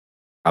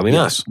 probably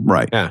not.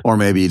 Right. Yeah. Or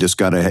maybe you just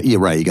got to, you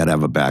got to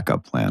have a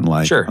backup plan.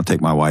 Like, I'll take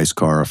my wife's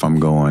car if I'm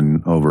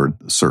going over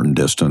a certain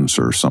distance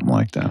or something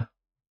like that.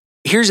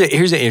 Here's an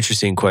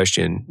interesting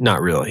question.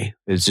 Not really.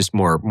 It's just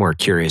more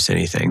curious than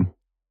anything.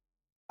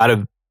 Out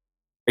of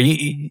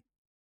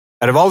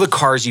all the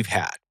cars you've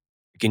had,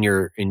 like in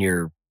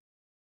your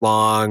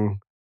long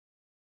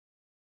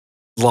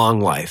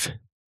life,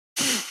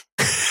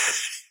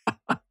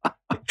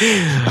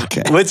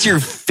 okay, what's your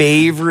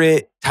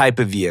favorite type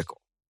of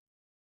vehicle?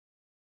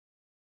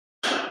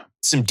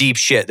 Some deep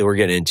shit that we're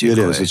getting into. It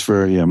is. It's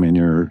very. I mean,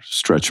 you're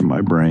stretching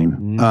my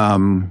brain.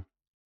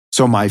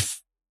 So my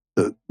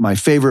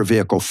favorite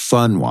vehicle,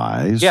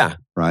 fun-wise,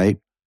 right,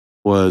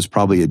 was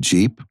probably a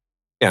Jeep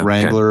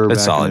Wrangler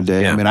back in the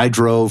day. Yeah. I mean, I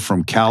drove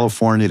from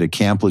California to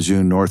Camp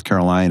Lejeune, North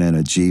Carolina in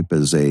a Jeep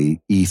as a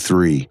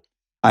E3.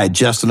 I had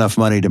just enough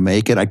money to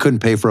make it. I couldn't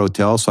pay for a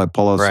hotel, so I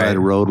pull outside the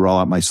road, roll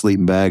out my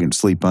sleeping bag, and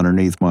sleep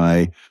underneath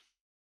my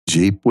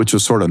Jeep, which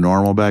was sort of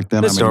normal back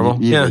then. It's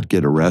normal. You would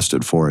get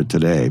arrested for it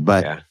today.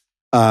 But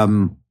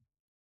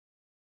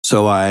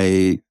so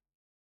I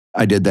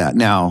did that.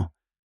 Now,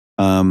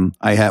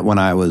 I had, when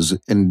I was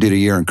did a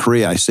year in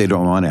Korea, I stayed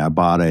on money. I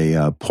bought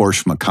a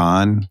Porsche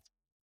Macan,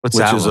 which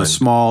is a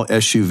small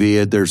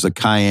SUV. There's the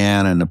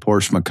Cayenne and the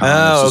Porsche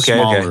Macan. It's the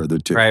smaller of the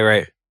two.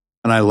 Right.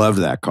 And I loved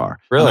that car.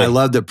 Really? And I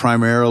loved it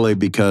primarily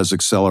because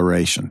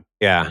acceleration.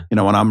 Yeah.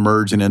 When I'm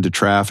merging into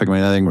traffic, I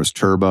mean, that thing was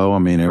turbo. I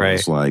mean, it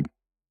was like,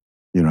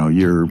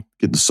 you're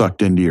getting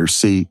sucked into your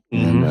seat.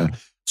 And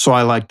so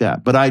I like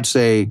that. But I'd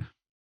say,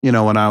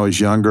 when I was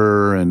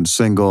younger and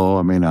single,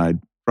 I mean, I'd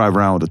drive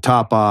around with the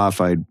top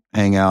off. I'd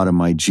hang out in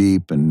my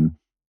Jeep. And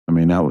I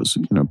mean, that was,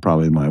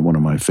 probably one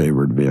of my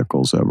favorite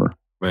vehicles ever.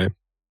 Right.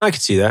 I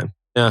could see that.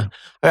 Yeah.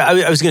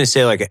 I was going to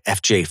say like a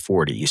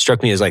FJ40. You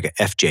struck me as like a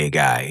FJ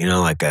guy,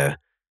 like you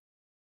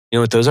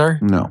know what those are?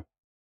 No.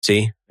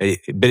 See? But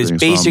it's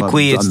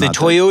basically, it's the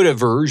Toyota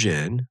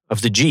version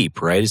of the Jeep,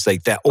 right? It's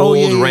like that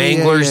old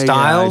Wrangler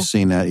style. Yeah, I've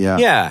seen that, yeah.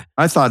 Yeah.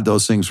 I thought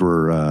those things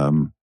were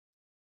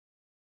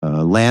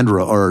Land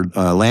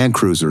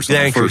Cruisers.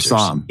 Land Cruisers.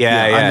 Saw them.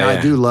 Yeah. I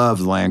do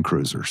love Land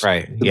Cruisers.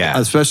 Right, yeah.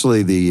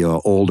 Especially the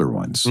older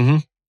ones. Mm-hmm.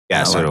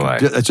 Yeah, so do I.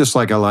 It's just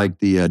like I like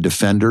the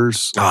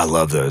Defenders. Oh, I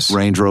love those.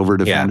 Range Rover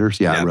Defenders.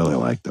 Yeah, I really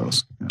like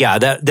those. Yeah,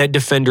 that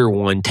Defender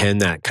 110,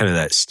 that kind of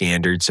that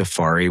standard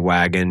safari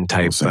wagon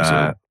type.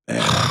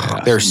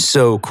 They're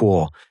so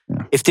cool.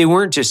 Yeah. If they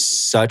weren't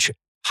just such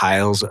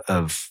piles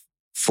of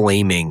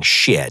flaming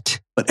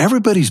shit. But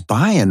everybody's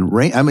buying.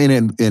 I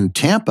mean, in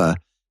Tampa,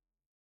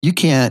 you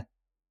can't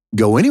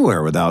go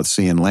anywhere without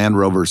seeing Land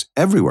Rovers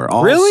everywhere.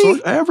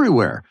 Really?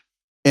 Everywhere.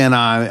 And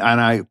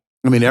I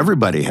mean,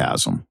 everybody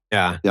has them.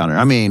 Yeah. Down there.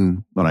 I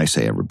mean, when I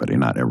say everybody,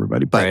 not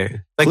everybody, but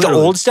like the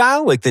old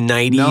style, like the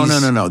 90s.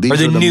 No. These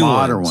are the new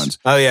modern ones.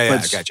 Oh yeah,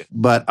 I gotcha.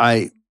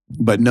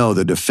 But no,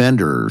 the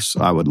Defenders,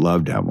 I would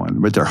love to have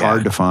one, but they're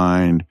hard to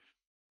find,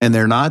 and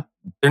they're not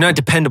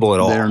dependable at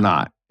all. They're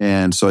not,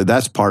 and so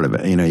that's part of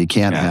it. You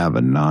can't have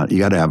you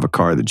got to have a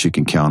car that you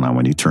can count on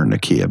when you turn the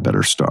key. It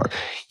better start.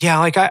 Yeah,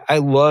 like I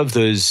love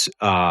those.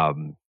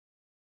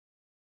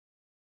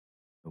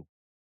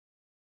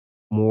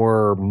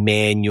 More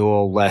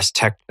manual, less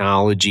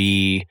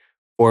technology,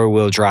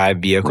 4-wheel drive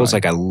vehicles.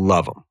 Like I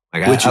love them.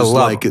 Which is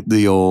like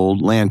the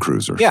old Land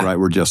Cruisers, right?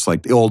 We're just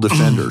like the old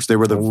Defenders. They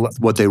were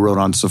what they rode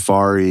on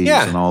safaris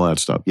and all that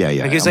stuff. Yeah.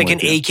 Like it's like an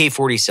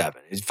AK-47.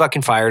 It's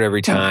fucking fired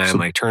every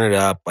time. Turn it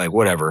up, like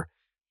whatever.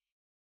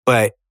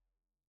 But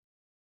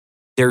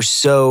they're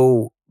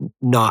so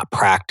not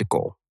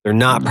practical. They're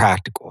not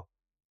practical.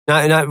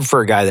 Not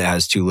for a guy that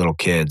has 2 little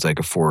kids, like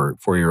a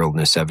 4-year-old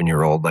and a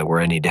 7-year-old, like where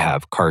I need to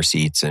have car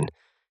seats and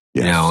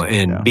be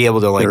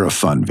able to like. They're a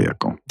fun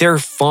vehicle. They're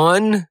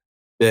fun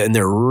and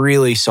they're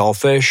really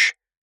selfish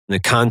in the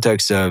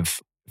context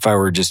of if I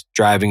were just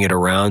driving it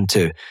around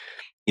to,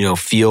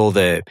 feel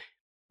the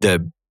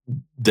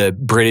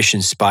British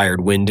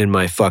inspired wind in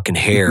my fucking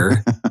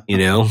hair,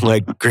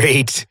 like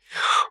great,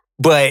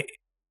 but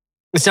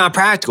it's not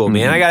practical,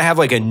 man. I got to have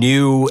like a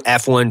new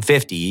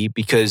F-150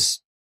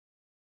 because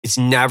it's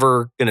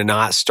never going to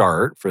not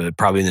start for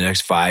probably the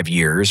next 5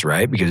 years,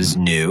 right? Because it's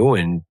new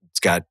and it's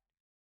got,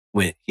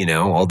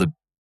 all the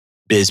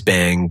biz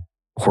bang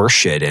horse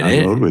shit in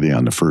it. I rode with you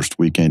on the first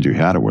weekend you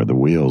had it where the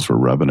wheels were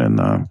rubbing in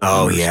the...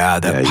 Oh yeah,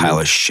 that pile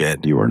of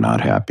shit. You were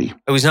not happy.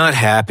 I was not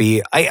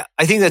happy. I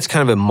think that's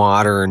kind of a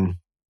modern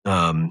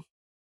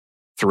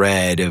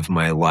thread of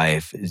my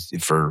life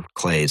for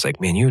Clay. It's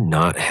like, man, you're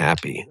not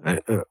happy.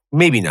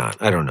 Maybe not.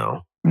 I don't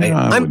know.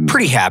 I'm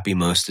pretty happy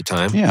most of the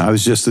time. Yeah, I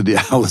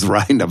was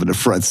riding up in the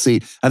front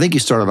seat. I think you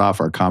started off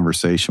our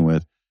conversation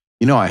with,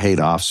 I hate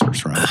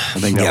officers, right? I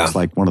think that was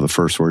like one of the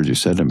first words you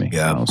said to me.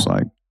 Yeah. And I was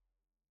like,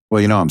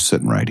 well, I'm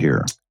sitting right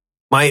here.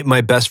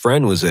 My best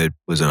friend was an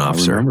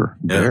officer. I remember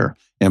there.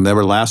 And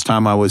remember last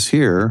time I was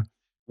here,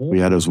 we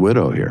had his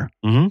widow here,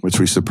 which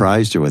we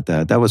surprised you with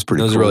that. That was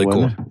pretty cool. That was really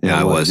cool.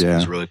 Yeah, it was. Yeah. It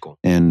was really cool.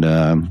 And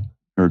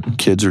her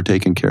kids are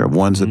taken care of.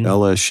 One's at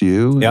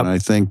LSU, and I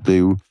think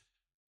the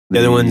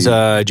other one's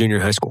junior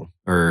in high school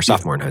or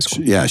sophomore in high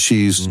school. Yeah,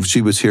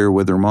 she was here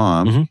with her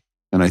mom,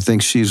 and I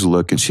think she's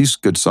a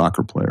good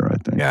soccer player. I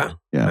think. Yeah.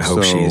 I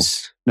hope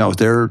she's. No,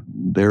 they're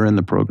in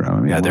the program. I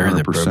mean, they're in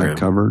the program,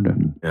 covered,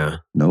 and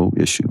no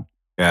issue.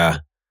 Yeah.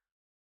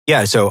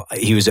 Yeah, so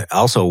he was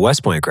also a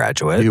West Point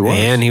graduate,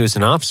 and he was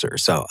an officer.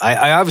 So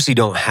I obviously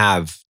don't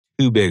have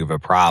too big of a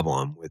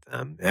problem with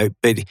them.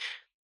 But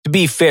to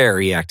be fair,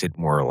 he acted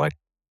more like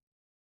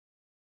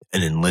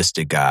an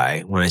enlisted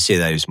guy. When I say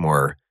that, he was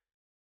more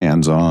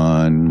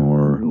hands-on,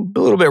 more a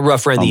little bit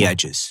rough around the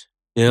edges.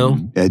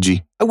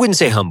 Edgy. I wouldn't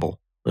say humble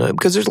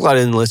because there's a lot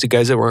of enlisted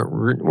guys that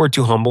weren't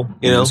too humble.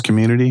 In this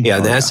community, the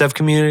SF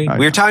community.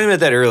 We were talking about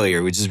that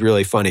earlier, which is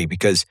really funny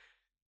because.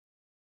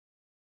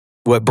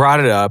 What brought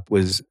it up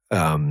was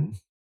I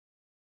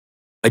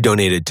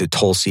donated to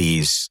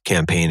Tulsi's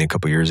campaign a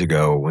couple years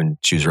ago when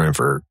she was running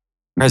for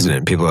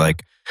president. People are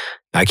like,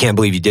 I can't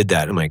believe you did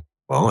that. I'm like,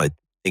 well, I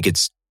think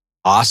it's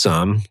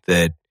awesome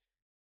that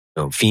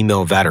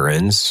female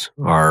veterans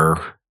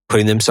are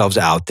putting themselves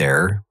out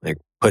there, like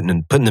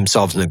putting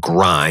themselves in the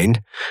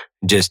grind,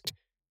 just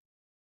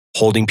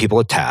holding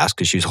people to task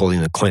because she was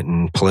holding the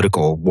Clinton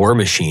political war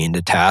machine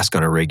to task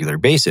on a regular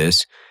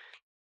basis.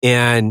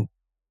 And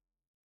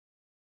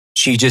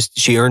she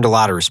earned a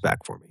lot of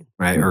respect for me,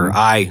 right? Or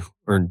I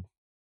earned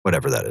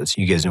whatever that is.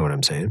 You guys know what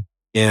I'm saying.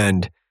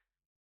 And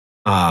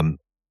I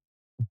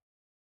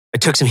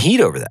took some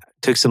heat over that.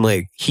 Took some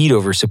heat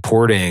over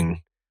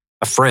supporting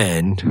a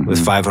friend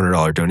with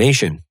 $500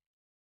 donation.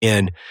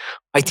 And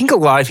I think a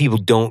lot of people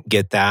don't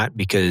get that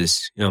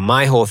because,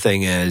 my whole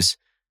thing is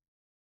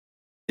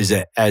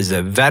that as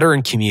a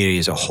veteran community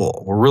as a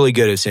whole, we're really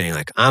good at saying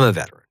I'm a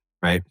veteran,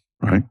 right?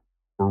 Right.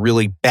 We're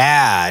really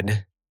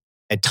bad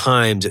at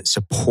times at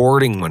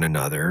supporting one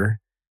another.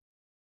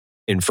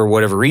 And for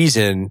whatever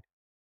reason,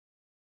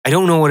 I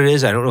don't know what it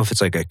is. I don't know if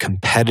it's a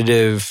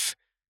competitive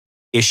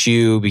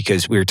issue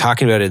because we were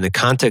talking about it in the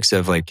context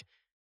of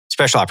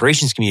special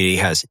operations community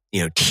has,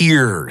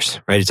 tiers,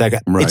 right? It's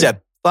it's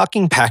a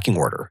fucking packing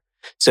order.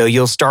 So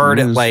you'll start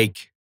at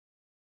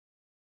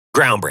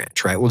ground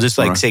branch, right? We'll just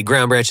say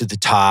ground branch at the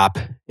top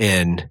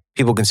and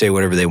people can say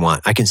whatever they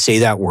want. I can say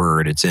that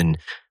word. It's in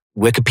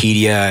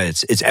Wikipedia,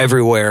 it's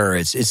everywhere.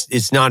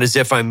 It's not as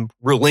if I'm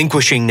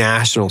relinquishing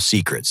national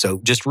secrets. So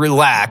just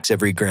relax,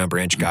 every ground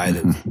branch guy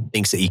that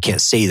thinks that you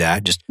can't say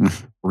that. Just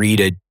read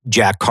a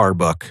Jack Carr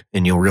book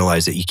and you'll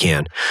realize that you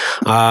can.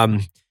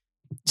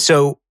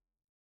 So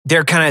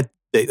they're kind of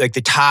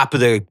the top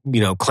of the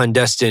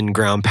clandestine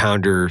ground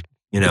pounder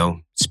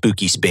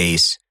spooky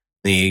space.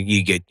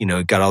 You get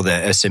got all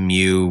the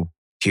SMU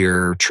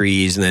tier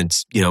trees, and then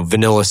it's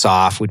vanilla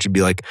soft, which would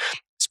be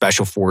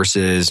Special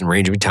Forces and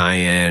Ranger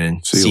Battalion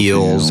and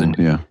SEALs and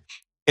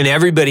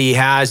everybody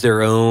has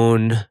their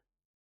own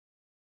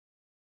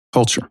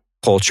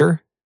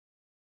culture.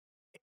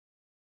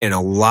 And a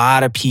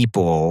lot of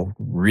people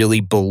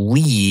really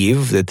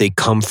believe that they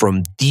come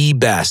from the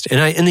best.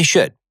 And they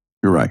should.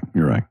 You're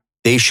right.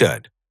 They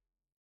should.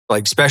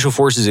 Special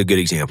Forces is a good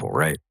example,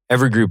 right?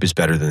 Every group is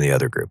better than the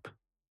other group,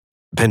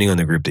 depending on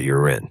the group that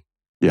you're in.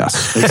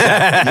 Yes,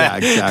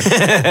 exactly.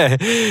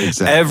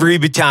 Exactly. Every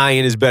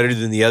battalion is better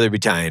than the other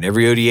battalion.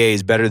 Every ODA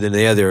is better than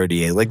the other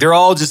ODA. They're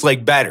all just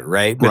better,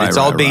 right? But it's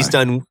all based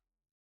on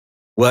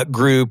what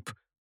group,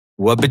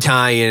 what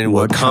battalion,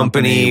 what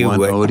company,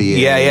 what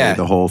ODA,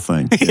 the whole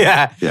thing.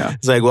 Yeah.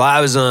 It's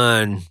I was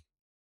on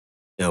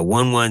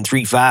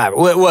 1135,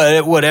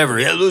 whatever.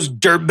 Yeah, those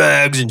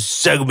dirtbags in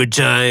 2nd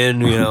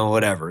Battalion,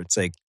 whatever. It's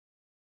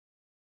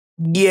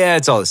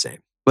it's all the same.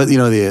 But,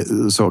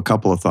 so a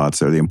couple of thoughts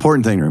there. The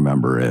important thing to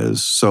remember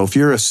is, so if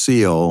you're a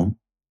SEAL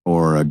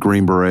or a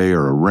Green Beret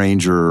or a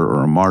Ranger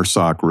or a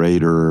MARSOC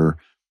Raider,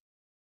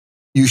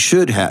 you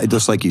should have,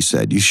 just like you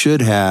said, you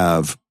should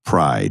have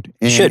pride.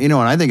 And, and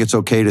I think it's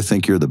okay to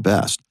think you're the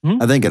best.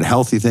 I think a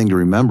healthy thing to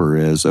remember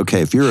is,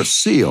 okay, if you're a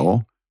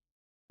SEAL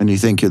and you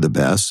think you're the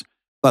best,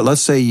 but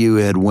let's say you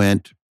had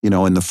went,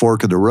 in the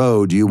fork of the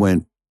road, you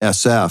went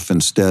SF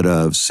instead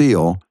of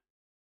SEAL,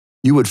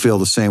 you would feel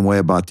the same way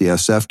about the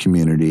SF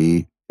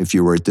community if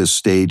you were at this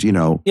stage, in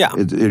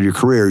your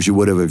career as you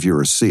would have if you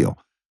were a SEAL.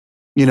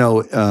 As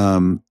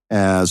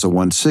a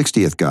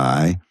 160th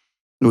guy,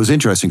 it was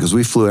interesting because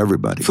we flew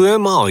everybody. Flew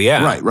them all,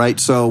 yeah. Right.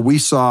 So we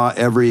saw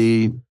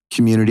every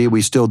community.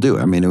 We still do.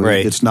 I mean,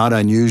 it's not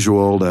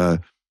unusual to,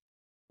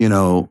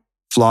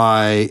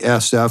 fly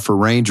SF or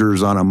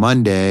Rangers on a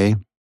Monday,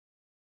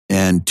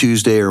 and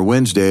Tuesday or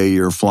Wednesday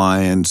you're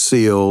flying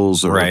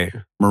SEALs or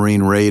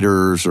Marine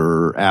Raiders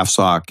or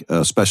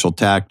AFSOC Special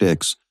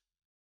Tactics.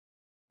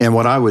 And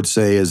what I would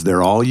say is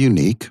they're all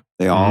unique.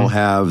 They all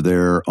have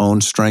their own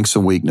strengths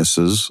and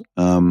weaknesses.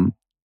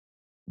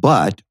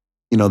 But,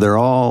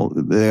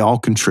 they all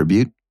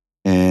contribute,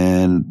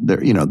 and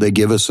they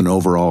give us an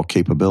overall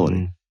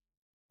capability.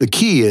 The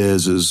key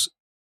is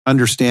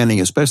understanding,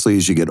 especially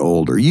as you get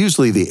older,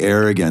 usually the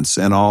arrogance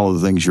and all of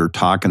the things you're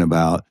talking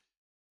about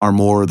are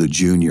more the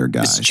junior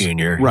guys. It's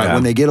junior. Right. Yeah.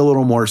 When they get a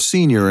little more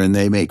senior and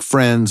they make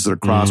friends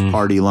that cross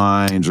party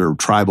lines or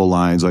tribal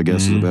lines, I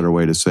guess is a better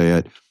way to say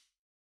it.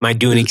 Might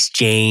do an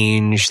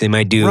exchange. They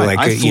might do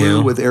I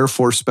flew with Air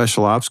Force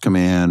Special Ops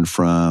Command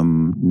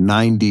from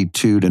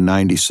 92 to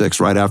 96,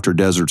 right after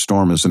Desert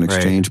Storm as an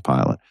exchange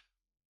pilot.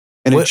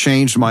 And it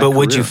changed my career. But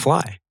what'd you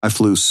fly? I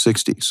flew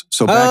 60s.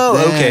 So back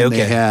then they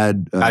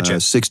had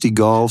 60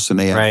 Gulfs and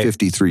they had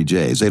 53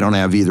 Js. They don't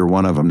have either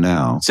one of them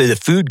now. So the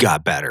food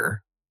got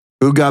better.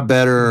 Food got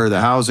better. The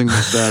housing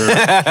was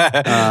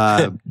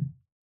better.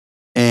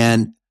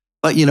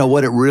 But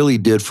what it really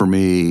did for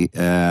me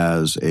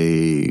as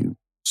a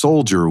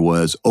soldier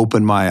was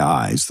open my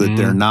eyes that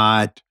they're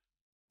not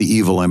the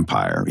evil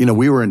empire.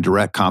 We were in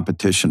direct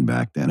competition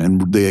back then.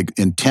 And the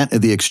intent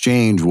of the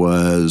exchange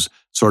was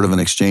sort of an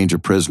exchange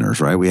of prisoners,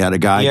 right? We had a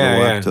guy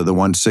go up to the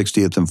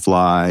 160th and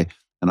fly,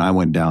 and I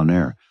went down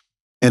there.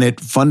 And it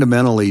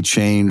fundamentally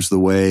changed the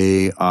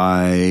way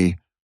I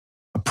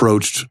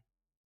approached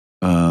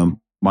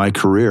my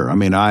career. I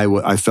mean,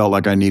 I felt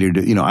like I needed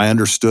to, I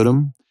understood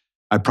them.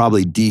 I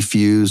probably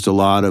defused a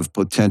lot of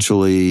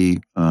potentially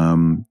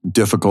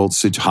difficult,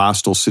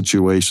 hostile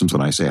situations.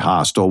 When I say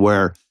hostile,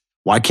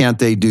 why can't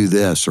they do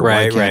this or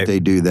why can't they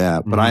do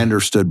that? But I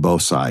understood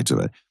both sides of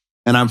it.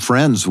 And I'm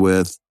friends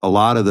with a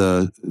lot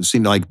of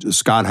seemed like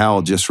Scott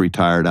Howell just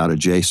retired out of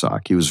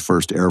JSOC. He was the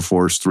first Air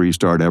Force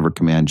 3-star to ever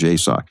command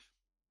JSOC.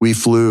 We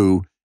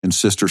flew in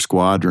sister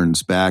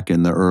squadrons back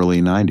in the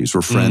early 90s.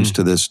 We're friends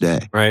to this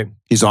day. Right.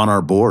 He's on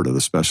our board of the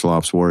Special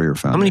Ops Warrior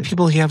Foundation. How many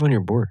people do you have on your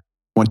board?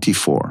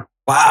 24.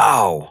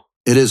 Wow.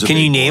 It is. Can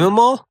you name them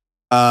all?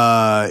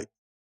 I'm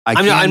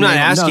not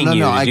asking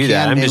you to do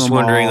that. I'm just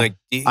wondering,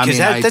 because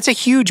that's a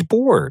huge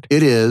board.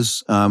 It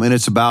is, and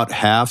it's about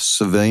half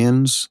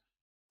civilians,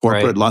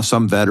 corporate,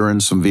 some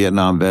veterans, some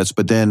Vietnam vets,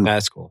 but then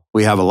that's cool.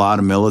 We have a lot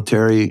of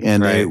military,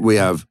 and we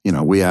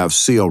have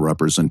SEAL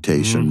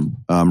representation,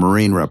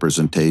 Marine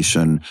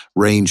representation,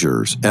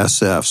 Rangers,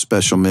 SF,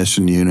 Special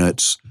Mission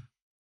Units,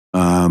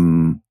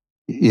 Air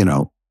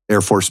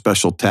Force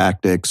Special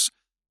Tactics.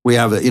 We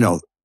have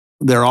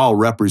they're all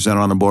represented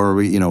on the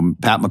board.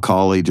 Pat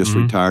McCauley just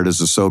retired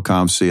as a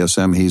SOCOM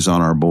CSM. He's on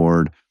our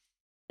board.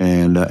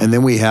 And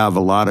then we have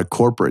a lot of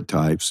corporate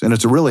types. And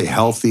it's a really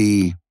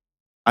healthy,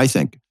 I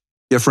think,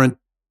 different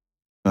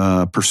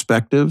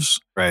perspectives.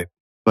 Right.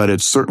 But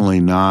it's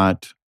certainly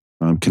not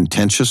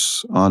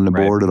contentious on the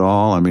board at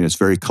all. I mean, it's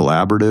very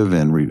collaborative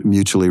and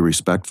mutually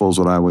respectful is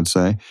what I would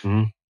say.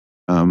 And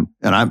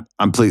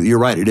I'm pleased. You're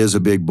right. It is a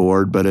big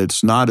board, but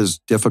it's not as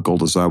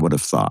difficult as I would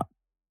have thought.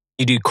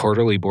 You do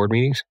quarterly board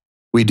meetings?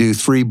 We do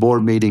 3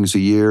 board meetings a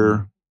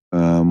year.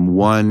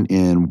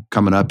 One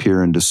coming up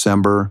here in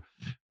December.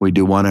 We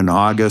do one in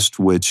August,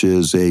 which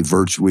is a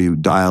virtual. We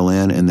dial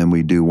in, and then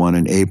we do one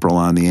in April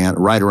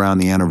right around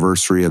the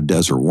anniversary of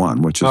Desert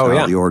One, which is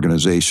the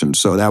organization.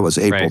 So that was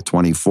April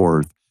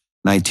 24th,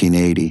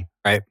 1980.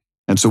 Right.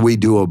 And so we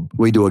do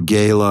a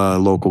gala, a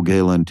local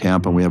gala in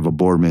Tampa, and we have a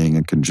board meeting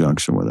in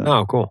conjunction with it.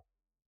 Oh, cool.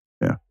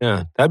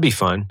 Yeah, that'd be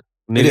fun.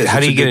 How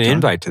do you get an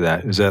invite to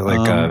that? Is that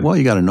like well,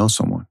 you got to know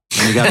someone,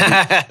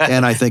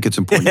 and I think it's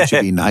important that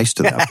you be nice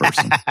to that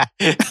person.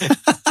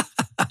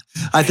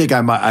 I think I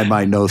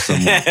might know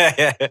someone.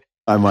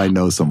 I might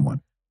know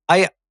someone.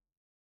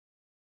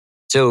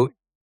 So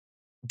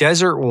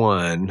Desert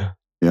One,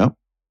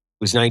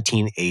 was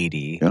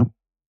 1980. Yep.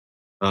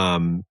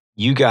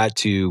 You got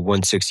to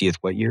 160th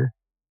what year?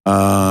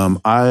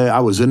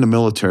 I was in the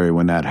military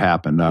when that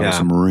happened. I was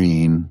a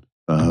Marine.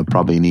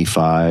 Probably an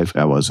E5.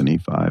 I was an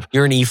E5.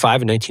 You're an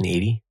E5 in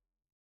 1980?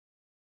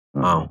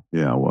 Wow.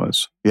 Yeah, I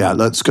was. Yeah,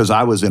 that's because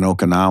I was in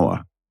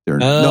Okinawa.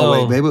 No,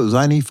 wait, maybe was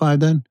I an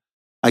E5 then?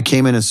 I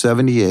came in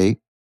 78.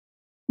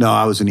 No,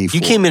 I was an E4.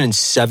 You came in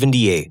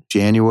 78.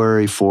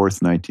 January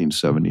 4th,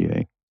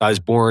 1978. I was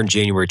born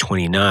January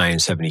 29,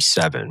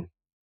 77.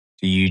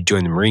 So you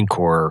joined the Marine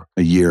Corps.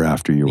 A year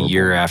after you were born. A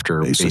year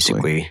after,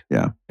 basically.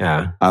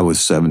 Yeah. I was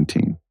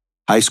 17.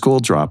 High school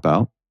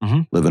dropout,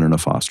 living in a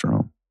foster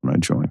home when I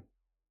joined.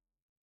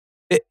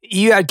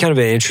 You had kind of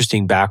an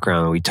interesting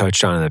background that we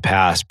touched on in the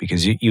past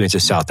because you went to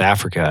South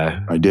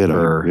Africa. I did.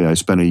 I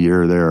spent a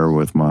year there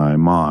with my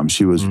mom.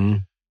 She was,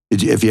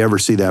 if you ever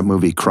see that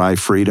movie, Cry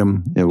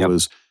Freedom, it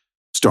was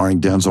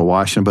starring Denzel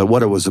Washington. But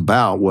what it was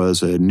about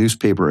was a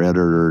newspaper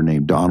editor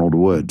named Donald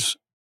Woods,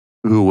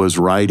 who was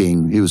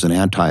writing, he was an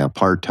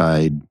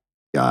anti-apartheid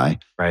guy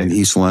in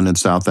East London,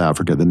 South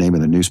Africa. The name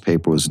of the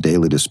newspaper was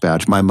Daily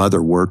Dispatch. My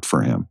mother worked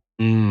for him.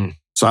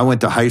 So I went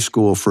to high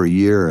school for a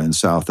year in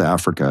South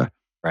Africa.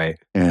 Right.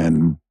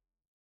 And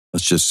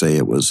let's just say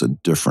it was a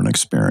different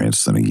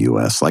experience than the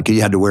U.S. Like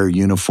you had to wear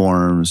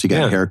uniforms, you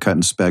got haircut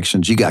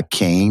inspections, you got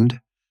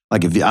caned.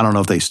 Like I don't know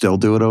if they still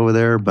do it over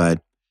there,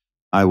 but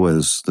I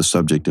was the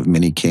subject of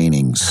many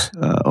canings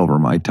over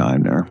my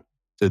time there.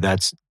 So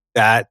that's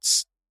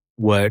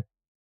what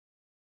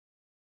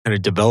kind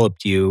of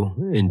developed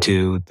you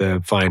into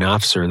the fine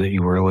officer that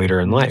you were later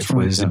in life.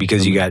 Was it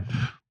because you got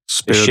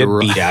the shit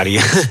beat out of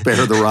you?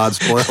 Spare the rod,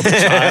 spoil the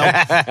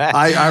child.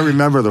 I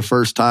remember the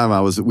first time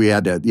you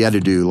had to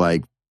do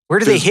like. Where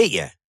did they hit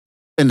you?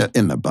 In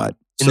the butt.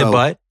 The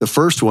butt? The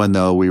first one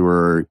though, we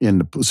were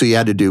so you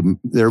had to do,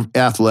 they're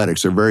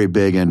athletics. They're very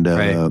big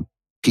into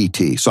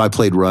PT. So I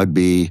played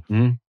rugby,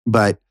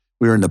 but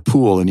we were in the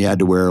pool and you had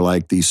to wear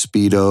like these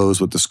Speedos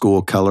with the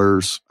school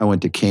colors. I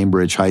went to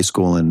Cambridge High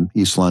School in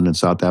East London,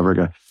 South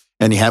Africa.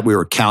 And we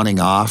were counting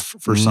off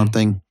for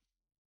something.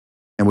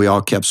 And we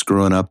all kept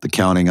screwing up the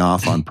counting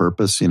off on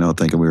purpose,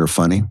 thinking we were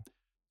funny.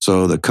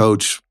 So the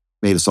coach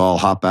made us all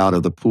hop out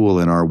of the pool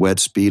in our wet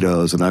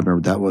Speedos. And I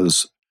remember that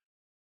was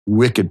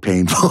wicked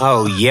painful.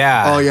 Oh,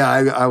 yeah. Oh, yeah.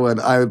 I went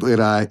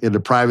in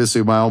the privacy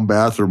of my own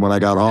bathroom. When I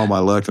got home, I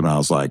looked and I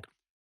was like,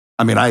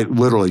 I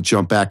literally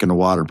jumped back in the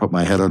water and put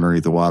my head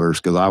underneath the waters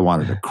because I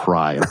wanted to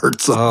cry. It hurt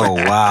so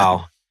bad.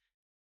 Wow.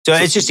 So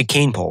it's just a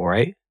cane pole,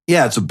 right?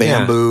 Yeah, it's a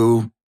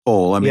bamboo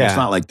pole. It's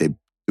not like they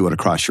do it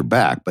across your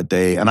back, but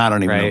and I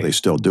don't even know if they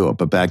still do it,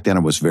 but back then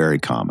it was very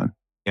common.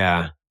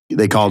 Yeah.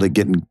 They called it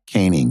getting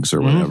canings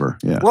or whatever.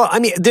 Yeah. Well,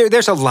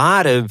 there's a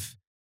lot of,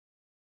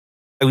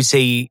 I would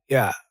say,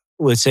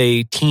 let's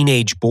say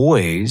teenage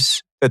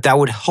boys that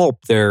would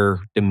help their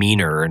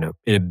demeanor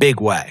in a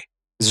big way.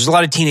 There's a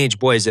lot of teenage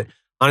boys that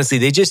honestly,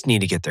 they just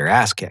need to get their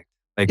ass kicked.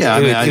 Like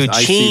it would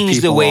change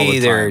the way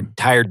their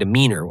entire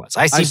demeanor was.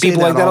 I see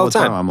people like that all the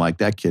time. I'm like,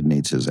 that kid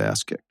needs his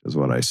ass kicked, is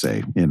what I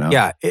say.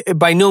 Yeah.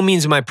 By no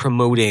means am I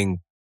promoting,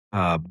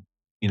 child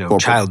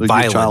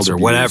violence or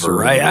whatever.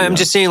 Right? I'm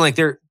just saying, like,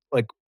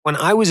 when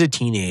I was a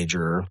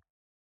teenager,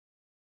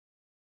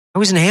 I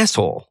was an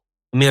asshole.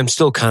 I'm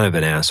still kind of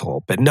an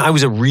asshole, but I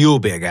was a real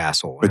big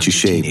asshole. But you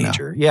shave now.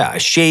 Yeah, I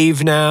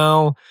shave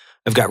now.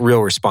 I've got real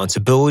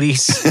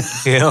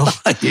responsibilities,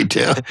 You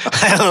do.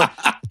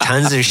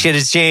 Tons of shit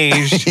has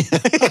changed.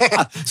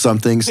 Some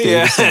things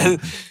stay the same.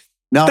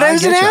 No, but I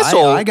was an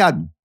asshole. I got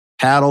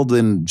paddled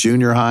in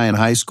junior high and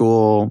high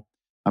school.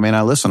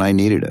 I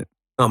needed it.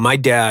 My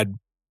dad,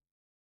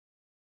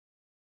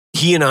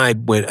 he and I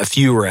went a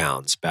few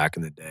rounds back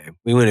in the day.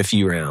 We went a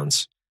few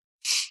rounds.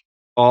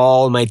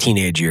 All my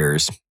teenage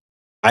years.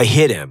 I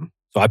hit him.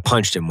 So I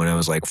punched him when I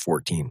was like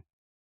 14.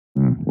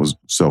 Was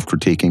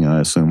self-critiquing,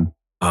 I assume.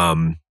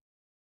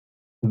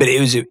 But it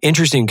was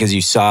interesting because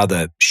you saw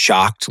the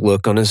shocked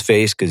look on his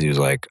face because he was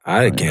like,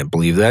 I can't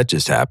believe that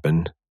just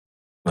happened.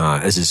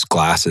 As his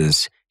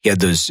glasses, he had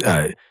those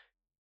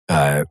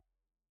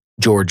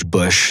George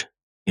Bush,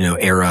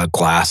 era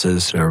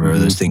glasses. I remember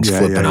those things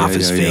flipping off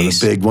his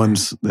face. The big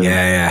ones.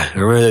 I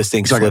remember those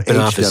things flipping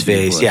off his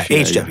face. Bush.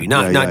 Yeah, HW,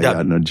 not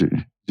W. No, G.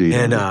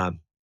 And I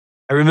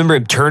remember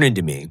him turning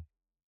to me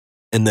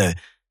and the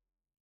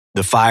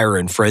fire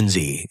and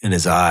frenzy in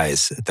his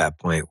eyes at that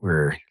point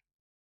where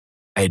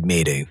I had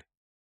made a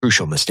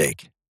crucial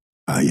mistake.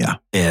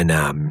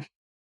 And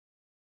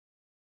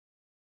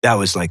that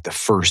was like the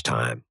first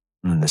time.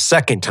 And the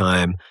second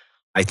time,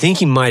 I think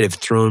he might have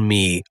thrown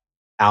me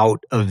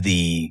out of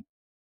the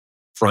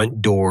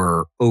front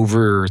door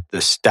over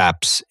the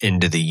steps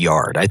into the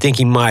yard. I think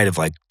he might have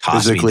like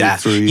tossed physically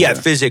me that.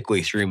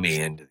 Physically threw me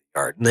into the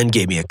yard and then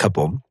gave me a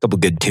couple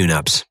good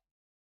tune-ups.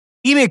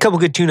 He gave me a couple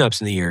good tune-ups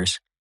in the years.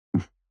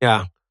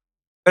 Yeah.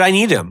 But I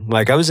need him.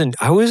 Like I was an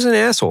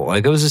asshole.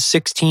 Like I was a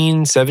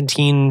 16,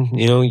 17,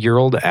 year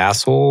old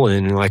asshole.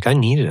 And like I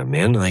needed him,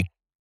 man. Like,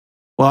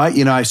 well,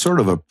 I sort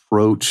of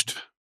approached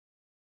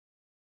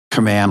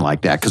command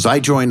like that because I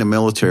joined the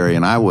military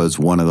and I was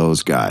one of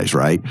those guys,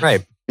 right?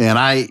 Right. And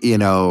I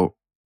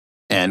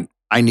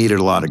needed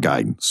a lot of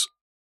guidance.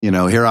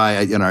 Here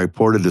I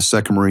reported to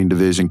 2nd Marine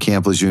Division,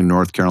 Camp Lejeune,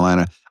 North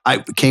Carolina. I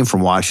came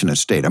from Washington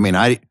State.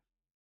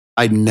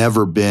 I'd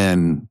never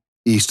been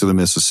east of the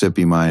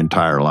Mississippi my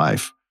entire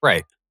life.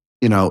 Right.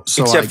 So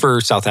except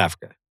for South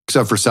Africa.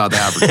 Except for South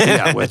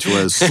Africa, which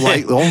was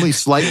only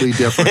slightly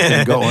different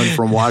than going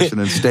from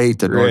Washington State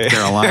to North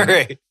Carolina.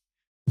 Right.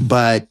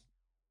 But,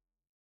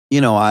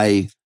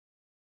 I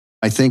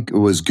think it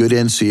was good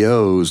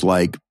NCOs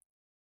like,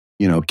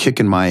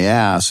 kicking my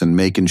ass and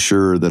making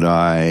sure that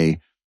I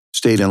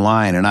stayed in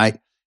line. And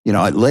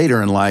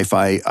later in life,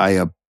 I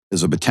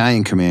as a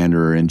battalion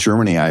commander in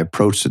Germany, I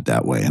approached it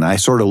that way. And I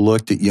sort of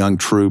looked at young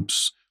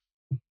troops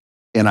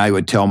and I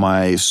would tell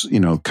my,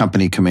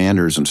 company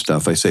commanders and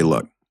stuff, I say,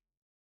 look,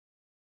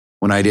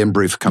 when I didn't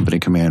brief a company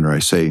commander, I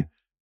say,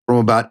 from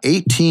about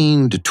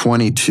 18 to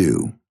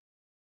 22,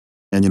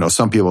 and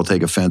some people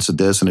take offense at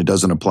this, and it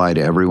doesn't apply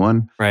to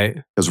everyone, right?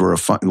 Because we're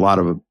a lot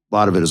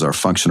of it is our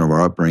function of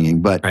our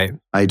upbringing. But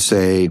I'd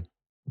say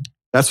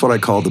that's what I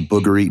call the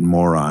booger-eating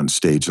moron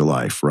stage of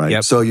life, right?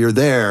 Yep. So you're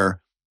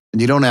there, and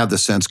you don't have the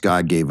sense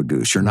God gave a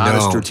goose. You're not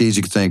a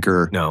strategic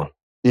thinker. No,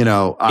 you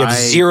have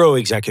zero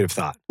executive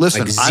thought.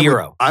 Listen,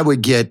 zero. I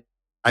would get.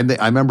 I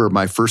remember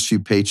my first few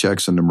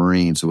paychecks in the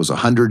Marines. It was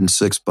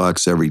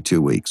 $106 every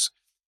 2 weeks,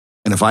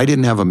 and if I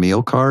didn't have a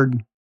meal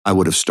card, I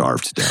would have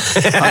starved to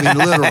death. I mean,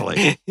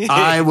 literally.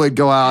 I would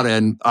go out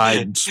and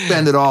I'd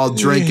spend it all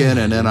drinking,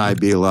 and then I'd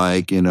be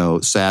like,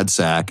 sad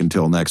sack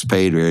until next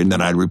payday, and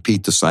then I'd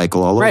repeat the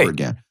cycle all over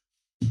again.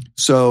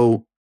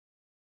 So,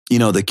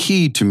 the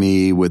key to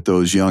me with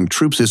those young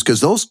troops is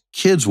because those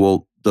kids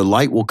the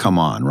light will come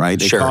on, right?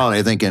 They call it,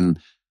 I think in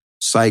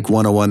Psych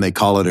 101, they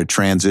call it a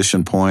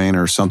transition point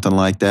or something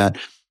like that,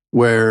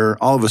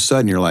 where all of a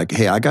sudden you're like,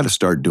 hey, I got to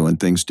start doing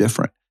things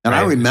different. And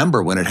I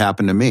remember when it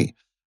happened to me.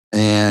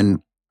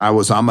 And I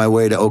was on my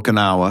way to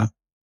Okinawa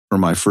for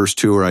my first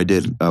tour. I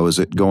did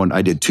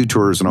 2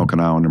 tours in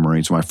Okinawa in the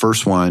Marines. My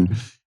first one,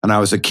 and I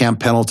was at Camp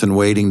Pendleton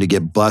waiting to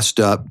get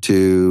bussed up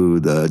to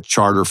the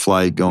charter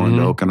flight going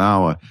to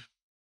Okinawa.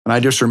 And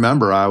I just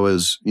remember I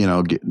was,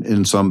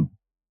 in some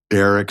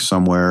barrack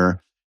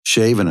somewhere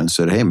shaving and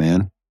said, hey,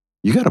 man,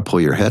 you got to pull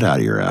your head out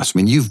of your ass. I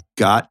mean, you've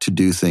got to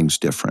do things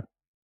different.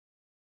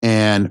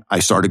 And I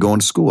started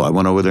going to school. I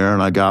went over there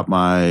and I got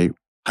my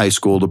high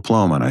school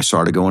diploma, and I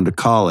started going to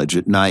college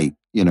at night,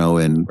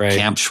 in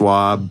Camp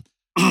Schwab,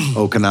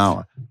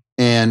 Okinawa.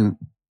 And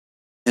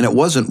it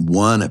wasn't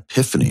one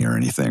epiphany or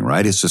anything,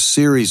 right? It's a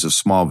series of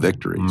small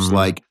victories.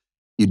 Like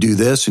you do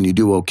this and you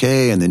do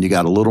okay, and then you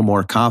got a little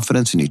more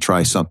confidence and you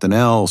try something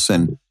else,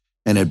 and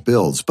it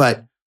builds.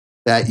 But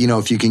that,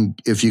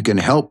 if you can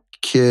help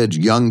kids,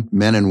 young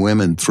men and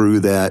women through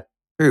that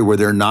period where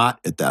they're not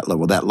at that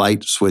level, that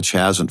light switch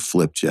hasn't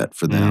flipped yet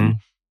for them,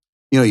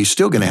 you're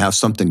still going to have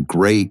something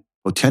great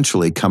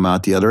potentially come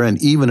out the other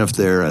end, even if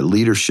they're a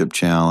leadership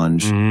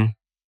challenge.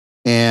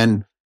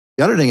 And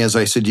the other thing is,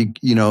 I said,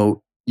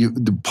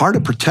 the part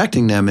of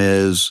protecting them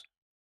is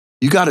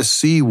you got to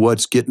see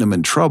what's getting them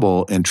in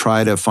trouble and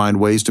try to find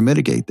ways to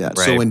mitigate that.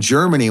 Right. So in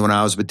Germany, when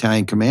I was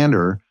battalion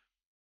commander,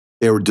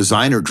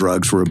 designer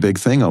drugs were a big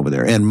thing over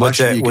there. And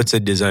what's a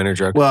designer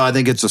drug? Well, I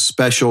think it's a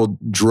special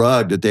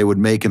drug that they would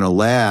make in a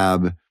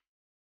lab,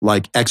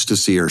 like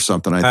ecstasy or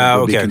something. I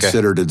think would be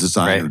considered a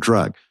designer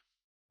drug.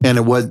 And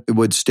it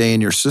would stay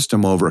in your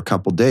system over a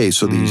couple of days.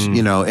 So these,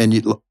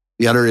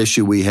 the other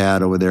issue we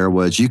had over there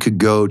was you could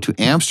go to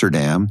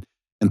Amsterdam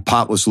and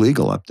pot was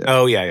legal up there.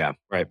 Oh, yeah.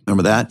 Right.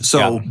 Remember that?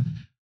 So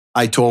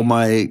I told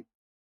my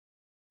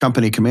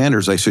company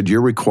commanders, I said,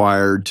 you're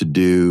required to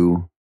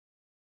do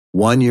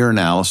 1 year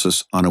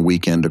analysis on a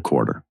weekend a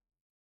quarter,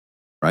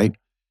 right?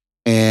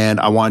 And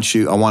I want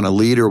a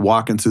leader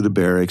walking through the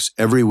barracks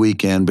every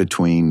weekend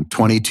between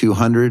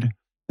 2200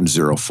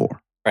 and 04.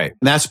 Right.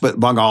 And that's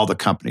among all the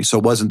companies. So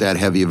it wasn't that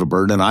heavy of a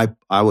burden. And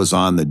I was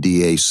on the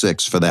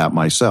DA6 for that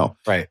myself.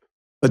 Right.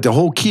 But the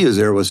whole key is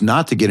there was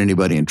not to get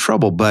anybody in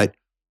trouble, but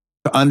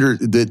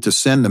to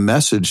send the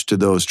message to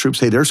those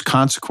troops, hey, there's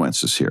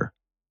consequences here.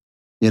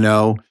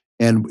 And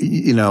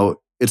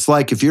it's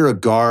like if you're a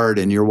guard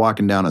and you're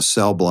walking down a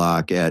cell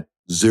block at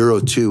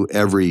 02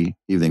 every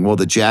evening. Well,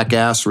 the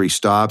jackassery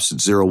stops at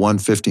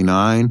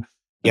 01:59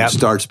 and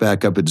starts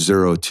back up at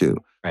 02.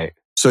 Right.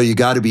 So you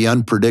got to be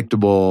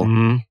unpredictable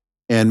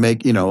and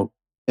make, and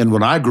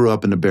when I grew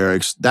up in the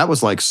barracks, that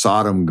was like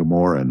Sodom and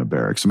Gomorrah in the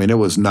barracks. I mean, it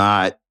was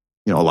not,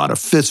 a lot of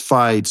fist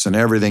fights and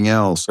everything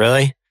else.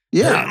 Really?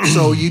 Yeah.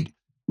 So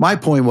my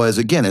point was,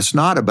 again, it's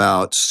not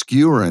about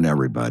skewering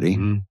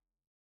everybody,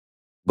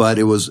 but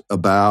it was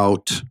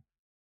about,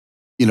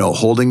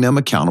 holding them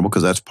accountable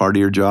because that's part of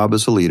your job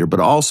as a leader,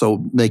 but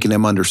also making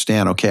them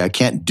understand, okay, I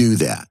can't do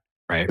that.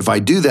 Right. If I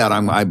do that,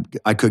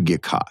 I could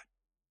get caught.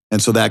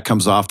 And so that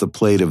comes off the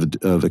plate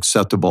of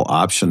acceptable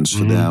options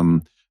for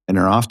them in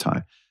their off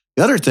time.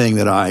 The other thing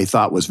that I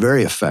thought was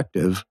very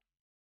effective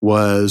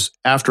was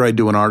after I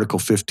do an Article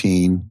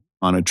 15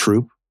 on a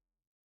troop,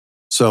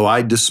 so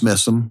I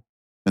dismiss them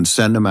and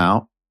send them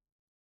out.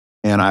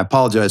 And I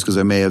apologize because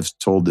I may have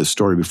told this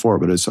story before,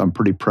 but I'm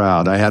pretty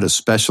proud. I had a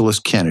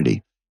specialist,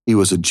 Kennedy. He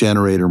was a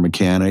generator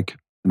mechanic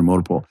in a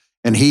motor pool.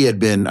 And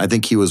I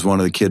think he was one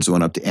of the kids who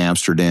went up to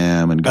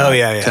Amsterdam and got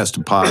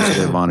tested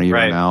positive on a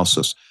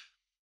urinalysis.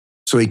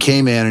 So he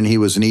came in and he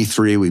was an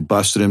E3. We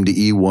busted him to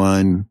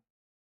E1.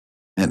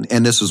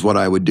 And this is what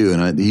I would do.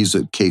 And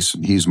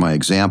he's my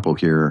example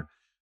here.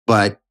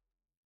 But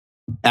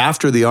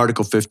after the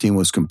Article 15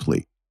 was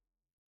complete,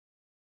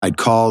 I'd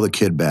call the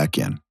kid back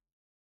in,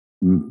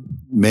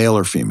 male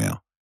or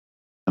female.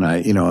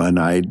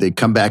 And they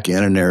come back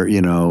in and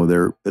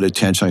they're at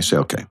attention. I say,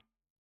 okay,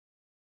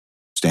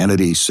 stand at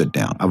ease, sit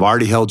down. I've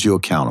already held you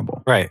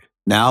accountable. Right.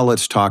 Now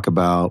let's talk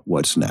about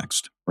what's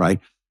next, right?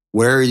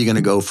 Where are you going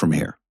to go from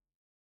here?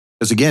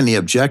 Because again, the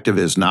objective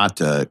is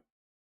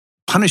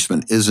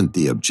punishment isn't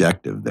the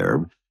objective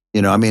there.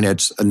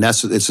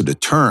 It's a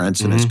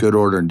deterrence and it's good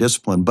order and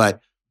discipline,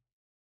 but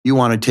you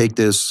want to take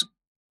this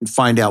and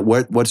find out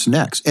what's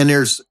next. And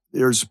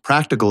there's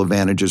practical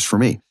advantages for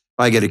me. If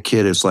I get a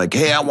kid, it's like,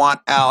 hey, I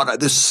want out.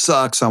 This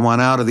sucks. I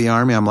want out of the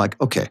Army. I'm like,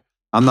 okay,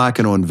 I'm not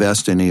going to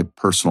invest any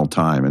personal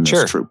time in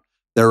this troop.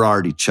 They're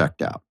already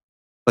checked out.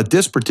 But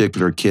this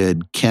particular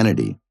kid,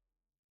 Kennedy,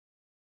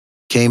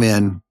 came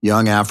in,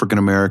 young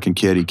African-American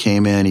kid. He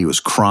came in, he was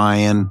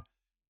crying,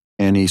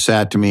 and he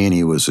sat to me and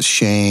he was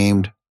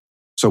ashamed.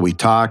 So we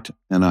talked,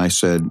 and I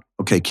said,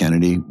 okay,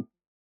 Kennedy,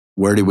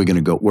 where are we going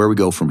to go? Where do we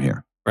go from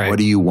here? Right. What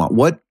do you want?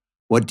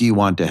 What do you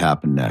want to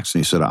happen next? And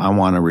he said, I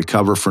want to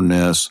recover from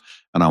this,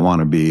 and I want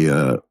to be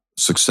a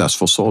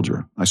successful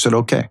soldier. I said,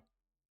 okay.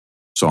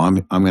 So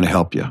I'm going to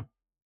help you.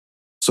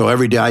 So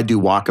every day I do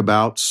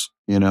walkabouts,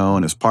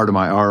 and as part of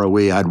my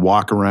ROE, I'd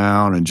walk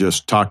around and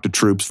just talk to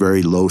troops,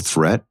 very low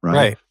threat,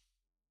 right?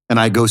 And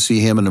I go see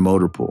him in the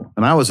motor pool.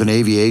 And I was an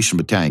aviation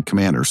battalion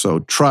commander, so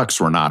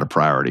trucks were not a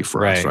priority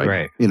for us,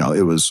 right?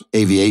 It was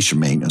aviation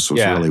maintenance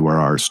was really where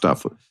our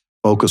stuff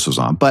focus was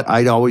on. But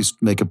I'd always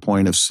make a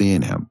point of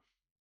seeing him.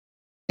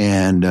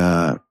 And,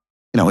 and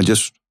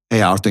just, hey,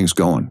 how are things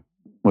going?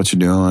 What you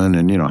doing?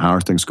 And, how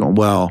are things going?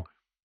 Well,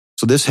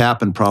 so this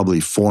happened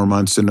probably 4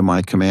 months into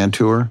my command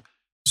tour.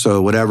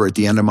 So whatever, at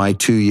the end of my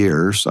 2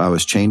 years, I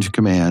was changed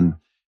command.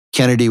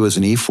 Kennedy was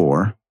an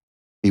E4.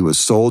 He was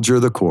soldier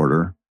of the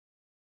quarter.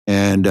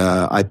 And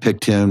I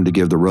picked him to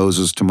give the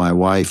roses to my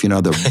wife.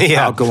 The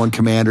outgoing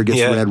commander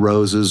gets red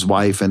roses,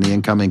 wife, and the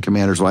incoming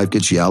commander's wife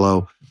gets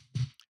yellow.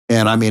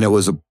 And it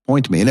was a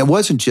point to me. And it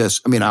wasn't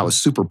just, I was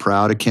super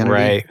proud of Kennedy.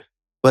 Right.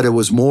 But it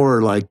was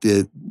more like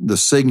the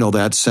signal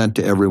that sent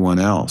to everyone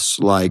else.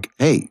 Like,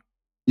 hey,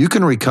 you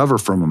can recover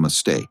from a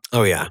mistake.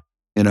 Oh, yeah.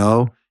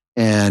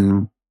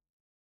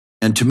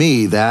 And to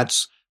me,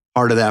 that's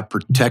part of that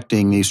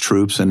protecting these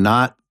troops and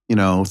not,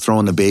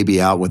 throwing the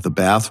baby out with the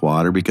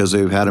bathwater because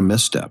they've had a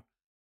misstep.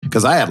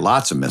 Because I had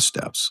lots of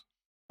missteps.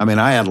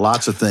 I had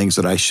lots of things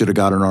that I should have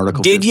got an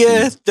Article 15. Did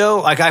you,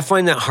 though? Like, I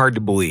find that hard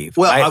to believe.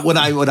 Well, when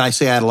I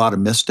say I had a lot of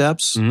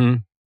missteps,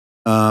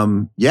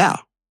 yeah.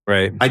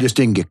 Right. I just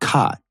didn't get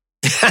caught.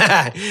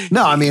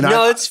 No,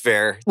 it's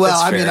fair. Well,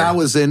 I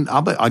was in,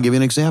 I'll give you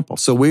an example.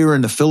 So we were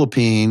in the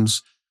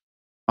Philippines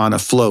on a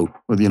float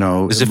with,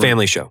 It's a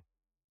family show.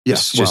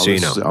 Yes, just so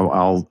you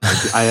know.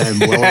 I am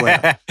well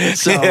aware.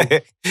 So,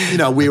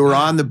 we were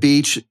on the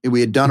beach. We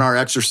had done our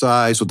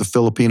exercise with the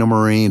Filipino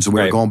Marines, and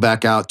we were going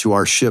back out to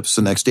our ships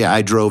the next day.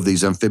 I drove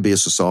these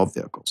amphibious assault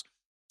vehicles.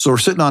 So we're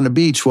sitting on the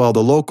beach while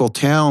the local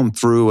town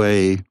threw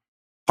a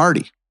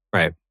party.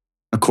 Right.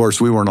 Of course,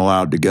 we weren't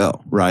allowed to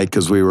go, right?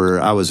 Because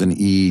I was an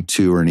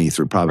E2 or an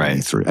E3, probably an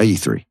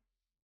E3.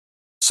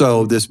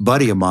 So this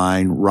buddy of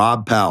mine,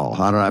 Rob Powell,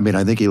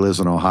 I think he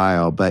lives in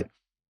Ohio, but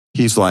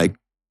he's like,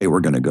 hey, we're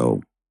going to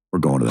go. We're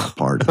going to that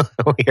party.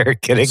 We're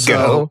going to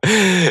go.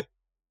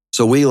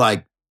 So we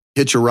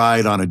hitch a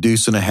ride on a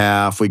deuce and a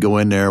half. We go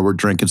in there. We're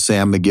drinking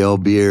San Miguel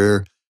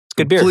beer. It's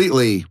good beer.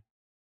 Completely.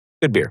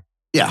 Good beer.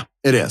 Yeah,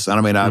 it is.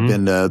 I've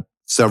been to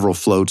several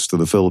floats to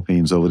the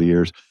Philippines over the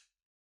years.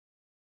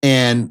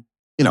 And,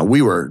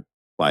 we were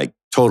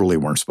totally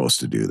weren't supposed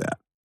to do that.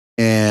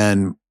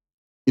 And,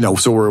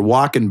 so we're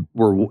walking,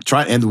 we're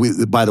trying,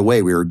 and by the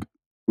way, we were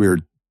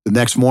the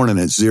next morning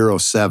at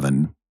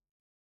 07.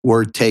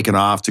 We're taking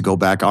off to go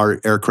back.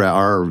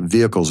 Our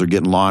vehicles are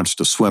getting launched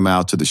to swim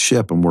out to the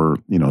ship, and we're,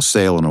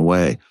 sailing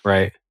away.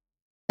 Right.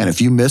 And if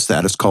you miss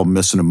that, it's called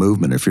missing a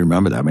movement, if you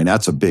remember that.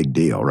 That's a big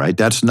deal, right?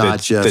 That's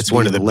not just That's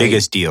one of the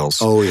biggest deals.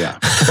 Oh, yeah.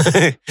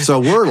 So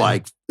we're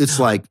it's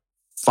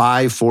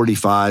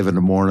 5:45 in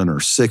the morning or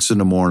 6 in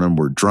the morning.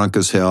 We're drunk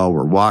as hell.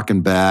 We're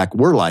walking back.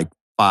 We're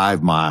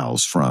 5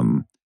 miles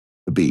from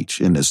the beach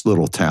in this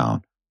little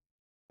town.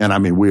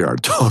 And we are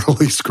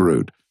totally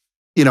screwed.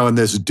 And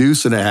this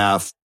deuce and a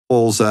half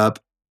pulls up.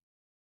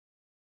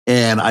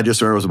 And I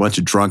just remember it was a bunch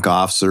of drunk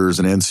officers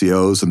and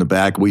NCOs in the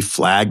back. We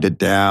flagged it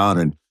down.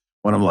 And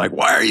when I'm like,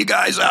 why are you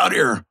guys out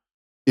here?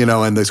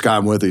 And this guy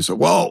I'm with, he said,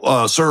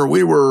 well, sir,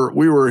 we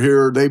were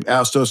here. They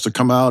asked us to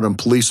come out and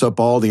police up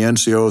all the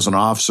NCOs and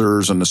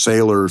officers and the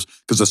sailors,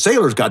 because the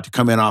sailors got to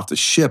come in off the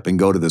ship and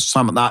go to the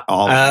summit, not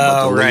all of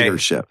them, but the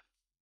leadership.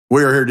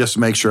 We were here just to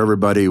make sure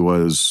everybody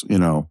was,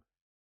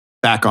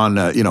 back on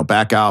the,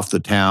 back off the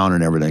town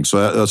and everything.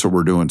 So that's what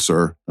we're doing,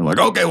 sir. I'm like,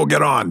 okay, we'll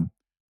get on.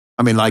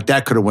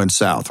 That could have went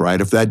south,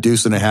 right? If that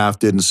deuce and a half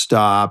didn't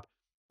stop,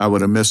 I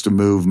would have missed a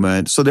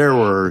movement. So there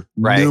were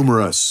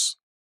numerous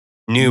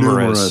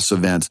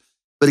events.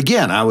 But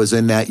again, I was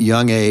in that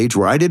young age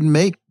where I didn't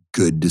make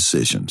good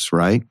decisions,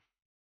 right?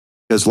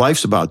 because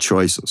life's about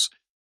choices.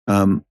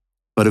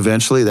 But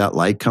eventually that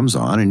light comes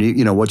on, and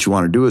you know what you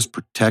want to do is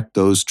protect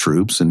those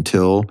troops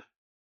until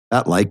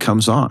that light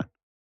comes on.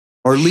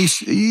 Or at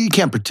least you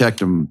can't protect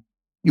them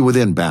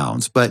within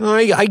bounds. But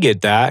I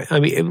get that.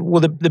 I mean,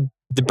 well,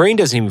 the brain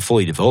doesn't even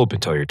fully develop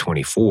until you're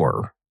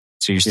 24.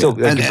 So you're still,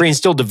 your brain's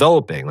still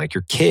developing, like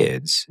your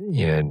kids.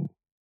 And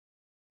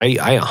I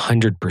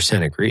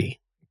 100% agree.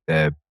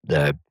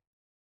 The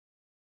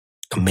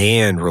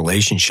command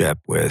relationship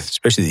with,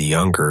 especially the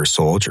younger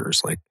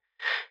soldiers, like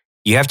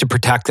you have to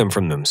protect them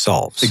from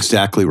themselves.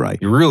 Exactly right.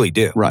 You really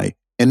do. Right.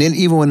 And then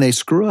even when they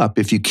screw up,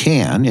 if you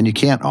can, and you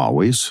can't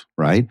always,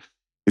 right?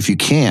 If you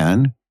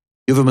can,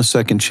 give them a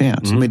second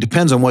chance. I mean, it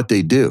depends on what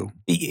they do.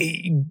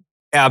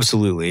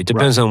 Absolutely. It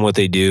depends on what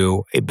they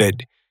do. But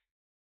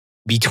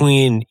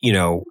between,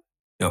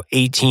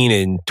 18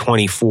 and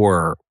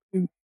 24,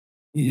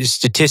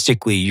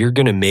 statistically, you're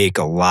going to make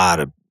a lot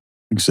of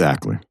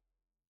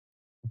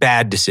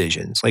bad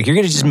decisions. Like you're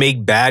going to just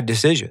make bad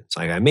decisions.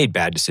 Like I made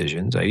bad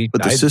decisions.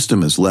 But the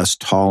system is less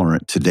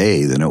tolerant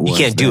today than it was. You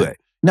can't do it.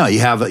 No, you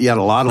had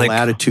a lot of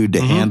latitude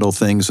to handle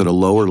things at a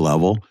lower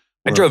level.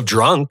 I drove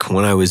drunk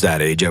when I was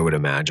that age, I would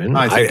imagine.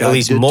 At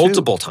least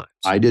multiple times.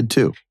 I did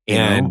too.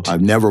 And I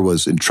never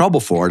was in trouble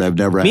for it. I've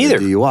never had a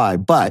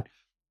DUI, but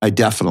I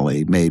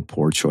definitely made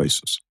poor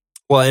choices.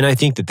 Well, and I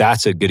think that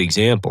that's a good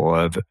example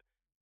of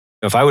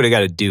if I would have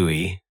got a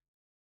Dewey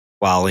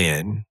while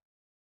in,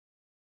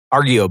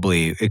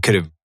 arguably it could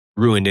have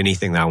ruined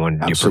anything that I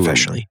wanted to do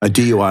professionally. A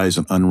DUI is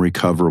an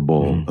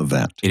unrecoverable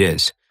event. It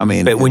is. I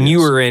mean, but when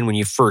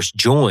you first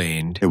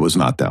joined, it was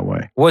not that way.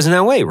 It wasn't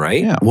that way,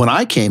 right? Yeah. When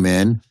I came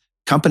in,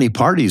 company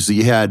parties,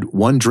 you had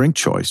one drink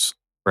choice.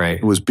 Right.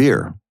 It was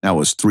beer. Now it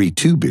was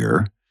 3-2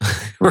 beer.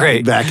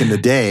 Right. Back in the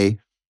day.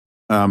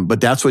 But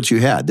that's what you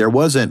had. There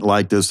wasn't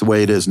like this the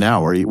way it is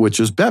now,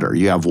 which is better.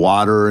 You have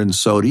water and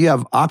soda. You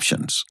have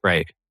options.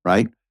 Right.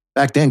 Right.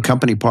 Back then,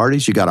 company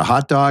parties, you got a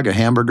hot dog, a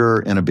hamburger,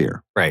 and a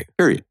beer. Right.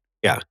 Period.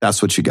 Yeah. That's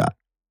what you got.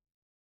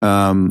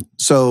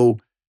 So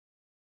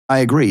I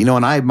agree.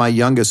 And my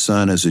youngest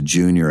son is a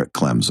junior at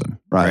Clemson,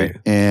 right?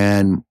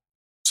 And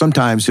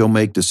sometimes he'll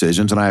make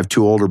decisions. And I have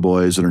 2 older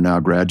boys that are now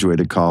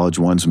graduated college.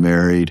 One's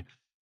married.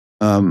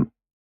 And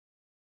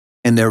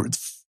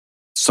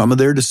some of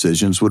their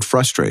decisions would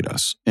frustrate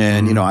us.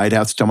 And, I'd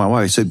have to tell my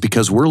wife, I said,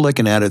 because we're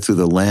looking at it through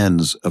the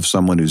lens of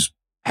someone who's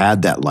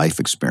had that life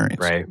experience.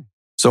 Right.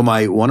 So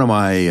my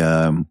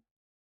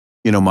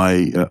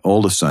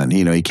oldest son,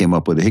 he came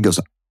up with it. He goes,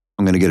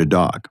 I'm going to get a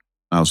dog.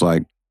 I was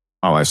like,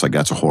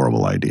 that's a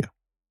horrible idea.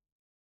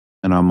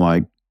 And I'm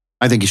like,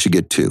 I think you should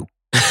get 2.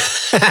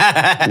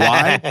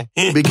 Why?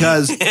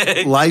 Because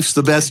life's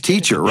the best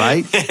teacher,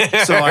 right?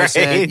 So I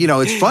said,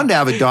 it's fun to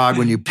have a dog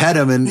when you pet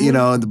him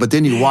and, but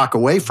then you walk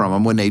away from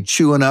them when they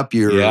chewing up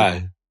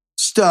your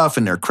stuff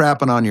and they're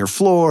crapping on your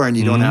floor and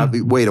you don't have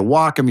a way to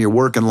walk them. You're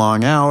working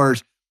long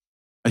hours.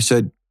 I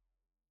said,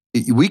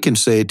 we can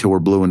say it till we're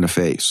blue in the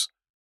face,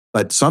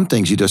 but some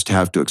things you just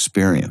have to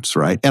experience,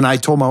 right? And I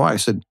told my wife, I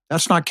said,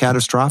 that's not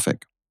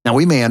catastrophic. Now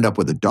we may end up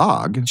with a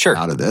dog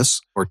out of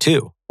this. Or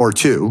two.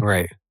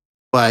 Right.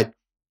 But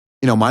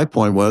my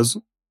point was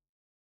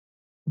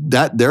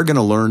that they're going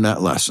to learn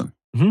that lesson.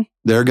 Mm-hmm.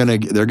 They're going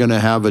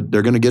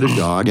to get a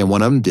dog, and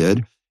one of them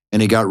did,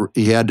 and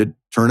he had to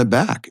turn it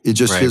back. It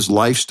just his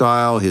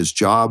lifestyle, his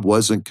job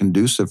wasn't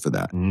conducive for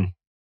that. Mm-hmm.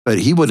 But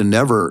he would have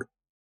never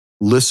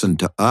listened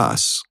to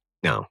us.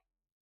 No.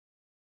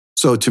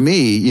 So to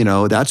me,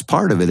 that's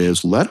part of it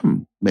is let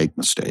them make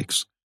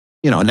mistakes.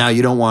 Now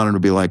you don't want them to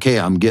be like, hey,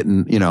 I'm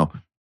getting,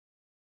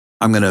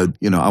 I'm going to,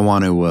 I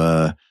want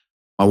to.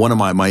 One of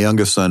my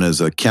youngest son is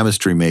a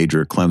chemistry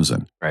major at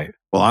Clemson. Right.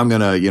 Well, I'm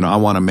going to, I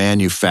want to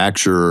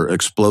manufacture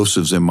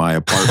explosives in my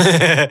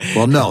apartment.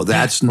 Well, no,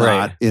 that's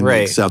not in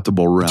the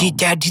acceptable realm.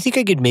 Dad, do you think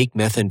I could make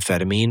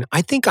methamphetamine?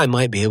 I think I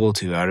might be able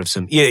to out of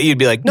some. Yeah, you'd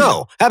be like,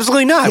 no,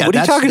 absolutely not. What are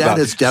you talking about?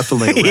 That is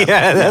definitely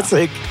that's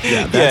like.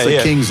 Yeah, that's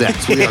a King's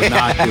X. We are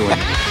not doing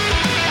it.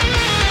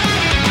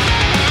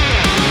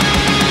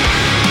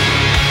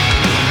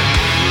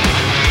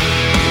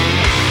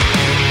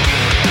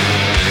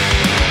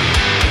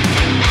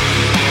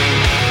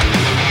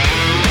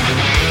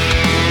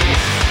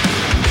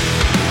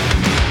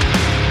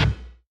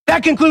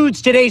 That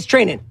concludes today's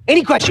training.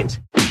 Any questions?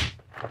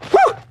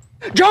 Woo!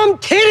 Drum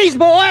titties,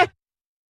 boy!